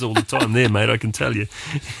 Happens all the time there, mate, I can tell you.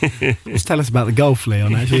 Just tell us about the golf,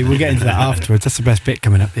 Leon. Actually, we'll get into that afterwards. That's the best bit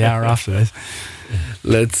coming up the hour after this.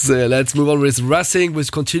 Let's move on with Racing,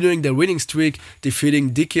 with continuing their winning streak, defeating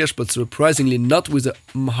Diekirch, but surprisingly not with a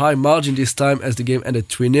high margin this time as the game ended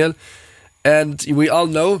 3-0. And we all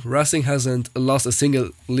know Racing hasn't lost a single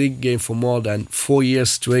league game for more than 4 years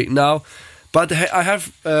straight now. But I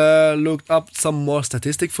have looked up some more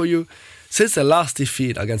statistics for you. Since the last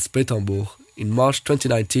defeat against Betambourg in March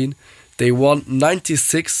 2019, they won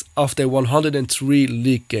 96 of their 103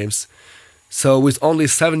 league games. So with only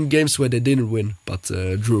 7 games where they didn't win but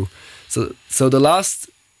drew. So the last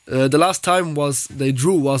time they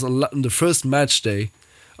drew was on the first match day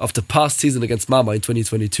of the past season against Mama in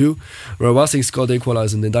 2022, where Racing scored the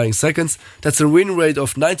equalizer in the dying seconds. That's a win rate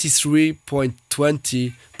of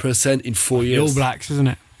 93.20% in 4 years. The All Blacks, isn't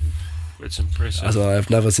it? It's impressive. Also,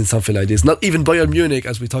 I've never seen something like this. Not even Bayern Munich,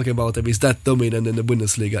 as we're talking about them, is that dominant in the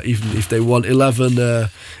Bundesliga, even if they won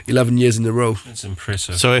 11 years in a row. It's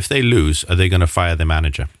impressive. So if they lose, are they going to fire the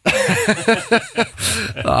manager?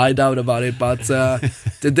 I doubt about it, but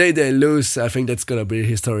the day they lose, I think that's going to be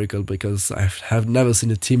historical, because I have never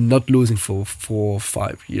seen a team not losing for 4 or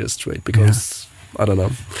 5 years straight, because... I don't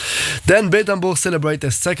know. Then Betambourg celebrate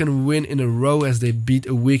their second win in a row as they beat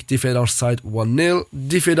a weak Differdange side 1-0.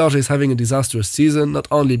 Differdange is having a disastrous season, not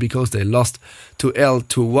only because they lost to L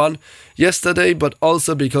 2-1 yesterday, but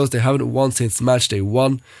also because they haven't won since match day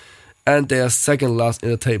 1, and they are second last in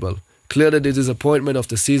the table. Clearly the disappointment of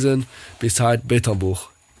the season beside Betambourg.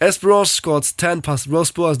 Esperance scored 10 past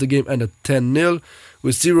Rosberg as the game ended 10-0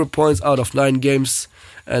 with 0 points out of 9 games.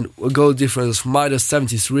 And a goal difference of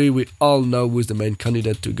 -73, we all know who is the main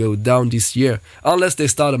candidate to go down this year, unless they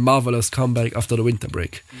start a marvelous comeback after the winter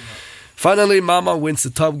break. Yeah. Finally, Mama wins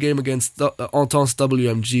the top game against Entente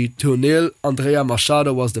WMG 2-0. Andrea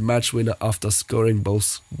Machado was the match winner after scoring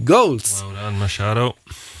both goals. Well done, Machado.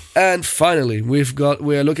 And finally, we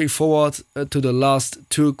are looking forward to the last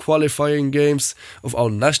 2 qualifying games of our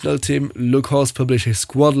national team. Luke Horst published his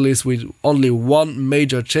squad list with only one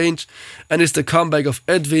major change, and it's the comeback of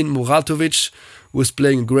Edwin Muratovic, who is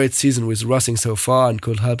playing a great season with Racing so far and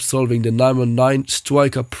could help solving the number 9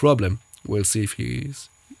 striker problem. We'll see if he's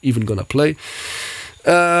even gonna play.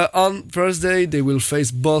 On Thursday, they will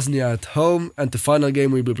face Bosnia at home, and the final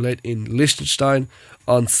game will be played in Liechtenstein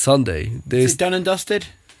on Sunday. Is it done and dusted?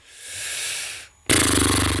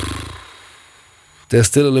 There's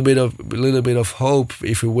still a little bit of hope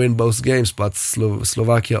if we win both games, but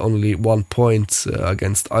Slovakia only 1 point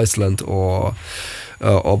against Iceland or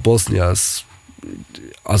Bosnia.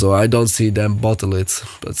 Also, I don't see them bottle it,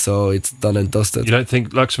 but so it's done and dusted. You don't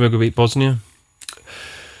think Luxembourg will beat Bosnia?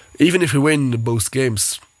 Even if we win both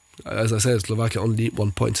games, as I said, Slovakia only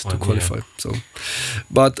 1 point to qualify. Yeah. So,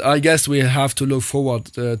 but I guess we have to look forward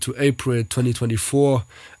to April 2024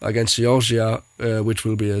 against Georgia, which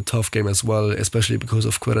will be a tough game as well, especially because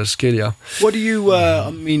of Kvaratskhelia. What do you?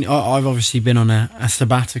 I mean, I've obviously been on a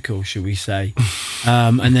sabbatical, should we say?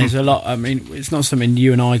 And there's a lot. I mean, it's not something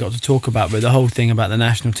you and I got to talk about, but the whole thing about the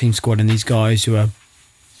national team squad and these guys who are,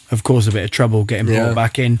 of course, a bit of trouble getting brought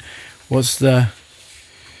back in. What's the?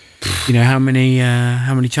 You know, how many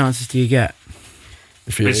chances do you get?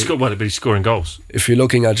 He's scoring goals. If you're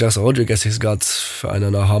looking at Jesse Rodriguez, he's got I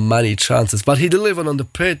don't know how many chances, but he delivered on the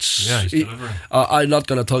pitch. Yeah, he's delivering. I'm not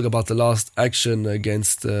gonna talk about the last action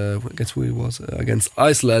against who it was against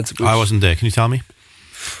Iceland. I wasn't there. Can you tell me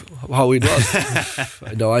how it was?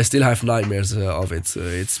 No, I still have nightmares of it.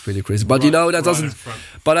 It's pretty crazy. But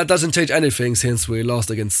that doesn't change anything since we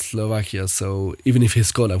lost against Slovakia. So even if he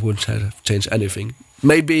scored, I wouldn't have changed anything.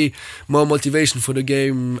 Maybe more motivation for the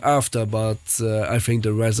game after, but I think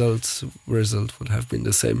the result would have been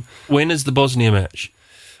the same. When is the Bosnia match?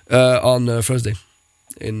 On Thursday,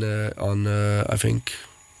 on I think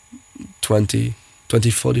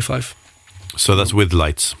 20:45. So that's with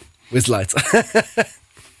lights. With lights.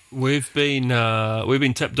 We've been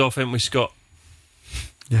tipped off, haven't we, Scott?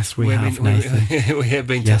 Yes, we have, Nathan. We have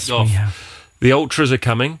been tipped off. The ultras are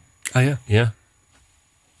coming. Oh yeah. Yeah.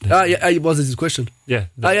 Was it his question? Yeah.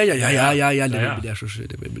 Yeah. They will be there for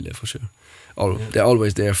sure. They're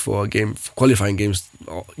always there for qualifying games,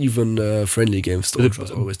 or even friendly games. The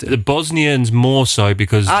always there. The Bosnians more so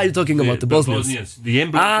because. You're talking about the Bosnians.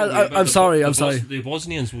 I'm sorry. The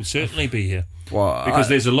Bosnians will certainly be here. Well, because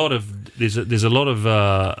there's a lot of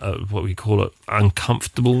what we call it,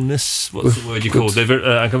 uncomfortableness. What's the word you call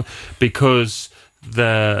it? Because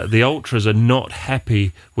the ultras are not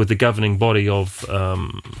happy with the governing body of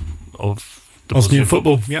the Bosnian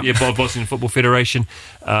football. Bosnian Football Federation,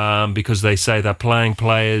 because they say they're playing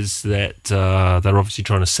players that they're obviously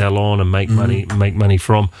trying to sell on and make money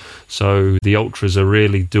from. So the ultras are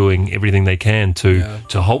really doing everything they can to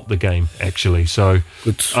halt the game. Actually, so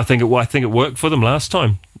I think it worked for them last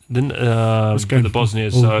time. Didn't the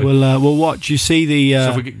Bosnians? We'll watch. You see the. So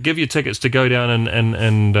if we could give you tickets to go down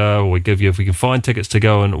and if we can find tickets to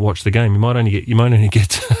go and watch the game, you might only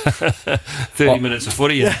get 30 minutes of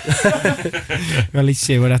footy. Well, at least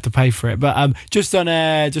we'll have to pay for it. But just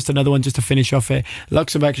another one just to finish off here.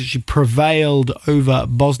 Luxembourg actually prevailed over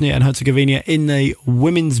Bosnia and Herzegovina in the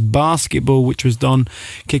women's basketball, which was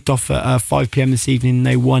kicked off at 5 p.m. this evening.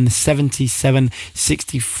 They won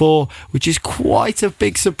 77-64, which is quite a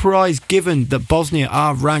big surprise given that Bosnia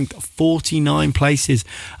are ranked 49 places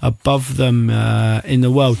above them in the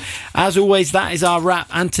world. As always, that is our wrap.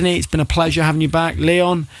 Anthony, it's been a pleasure having you back.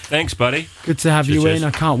 Leon, thanks, buddy. Good to have you in. I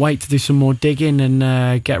can't wait to do some more digging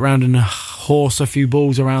and get around and horse a few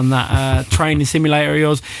balls around that training simulator of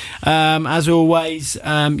yours. As always,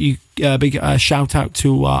 big shout out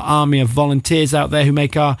to our army of volunteers out there who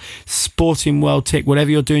make our sporting world tick. Whatever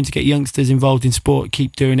you're doing to get youngsters involved in sport,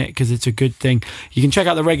 keep doing it because it's a good thing. You can check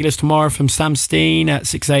out the regulars tomorrow from Sam Steen at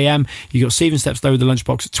 6 a.m. You got Stephen Stepstow with the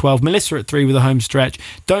lunchbox at 12, Melissa at 3 with a home stretch.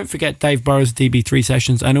 Don't forget Dave Burrows DB3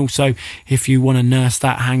 sessions, and also if you want to nurse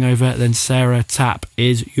that hangover, then Sarah Tapp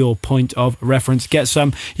is your point of reference. Get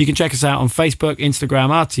some. You can check us out on Facebook, Instagram,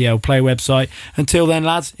 RTL Play website. Until then,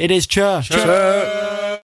 lads, it is Chur.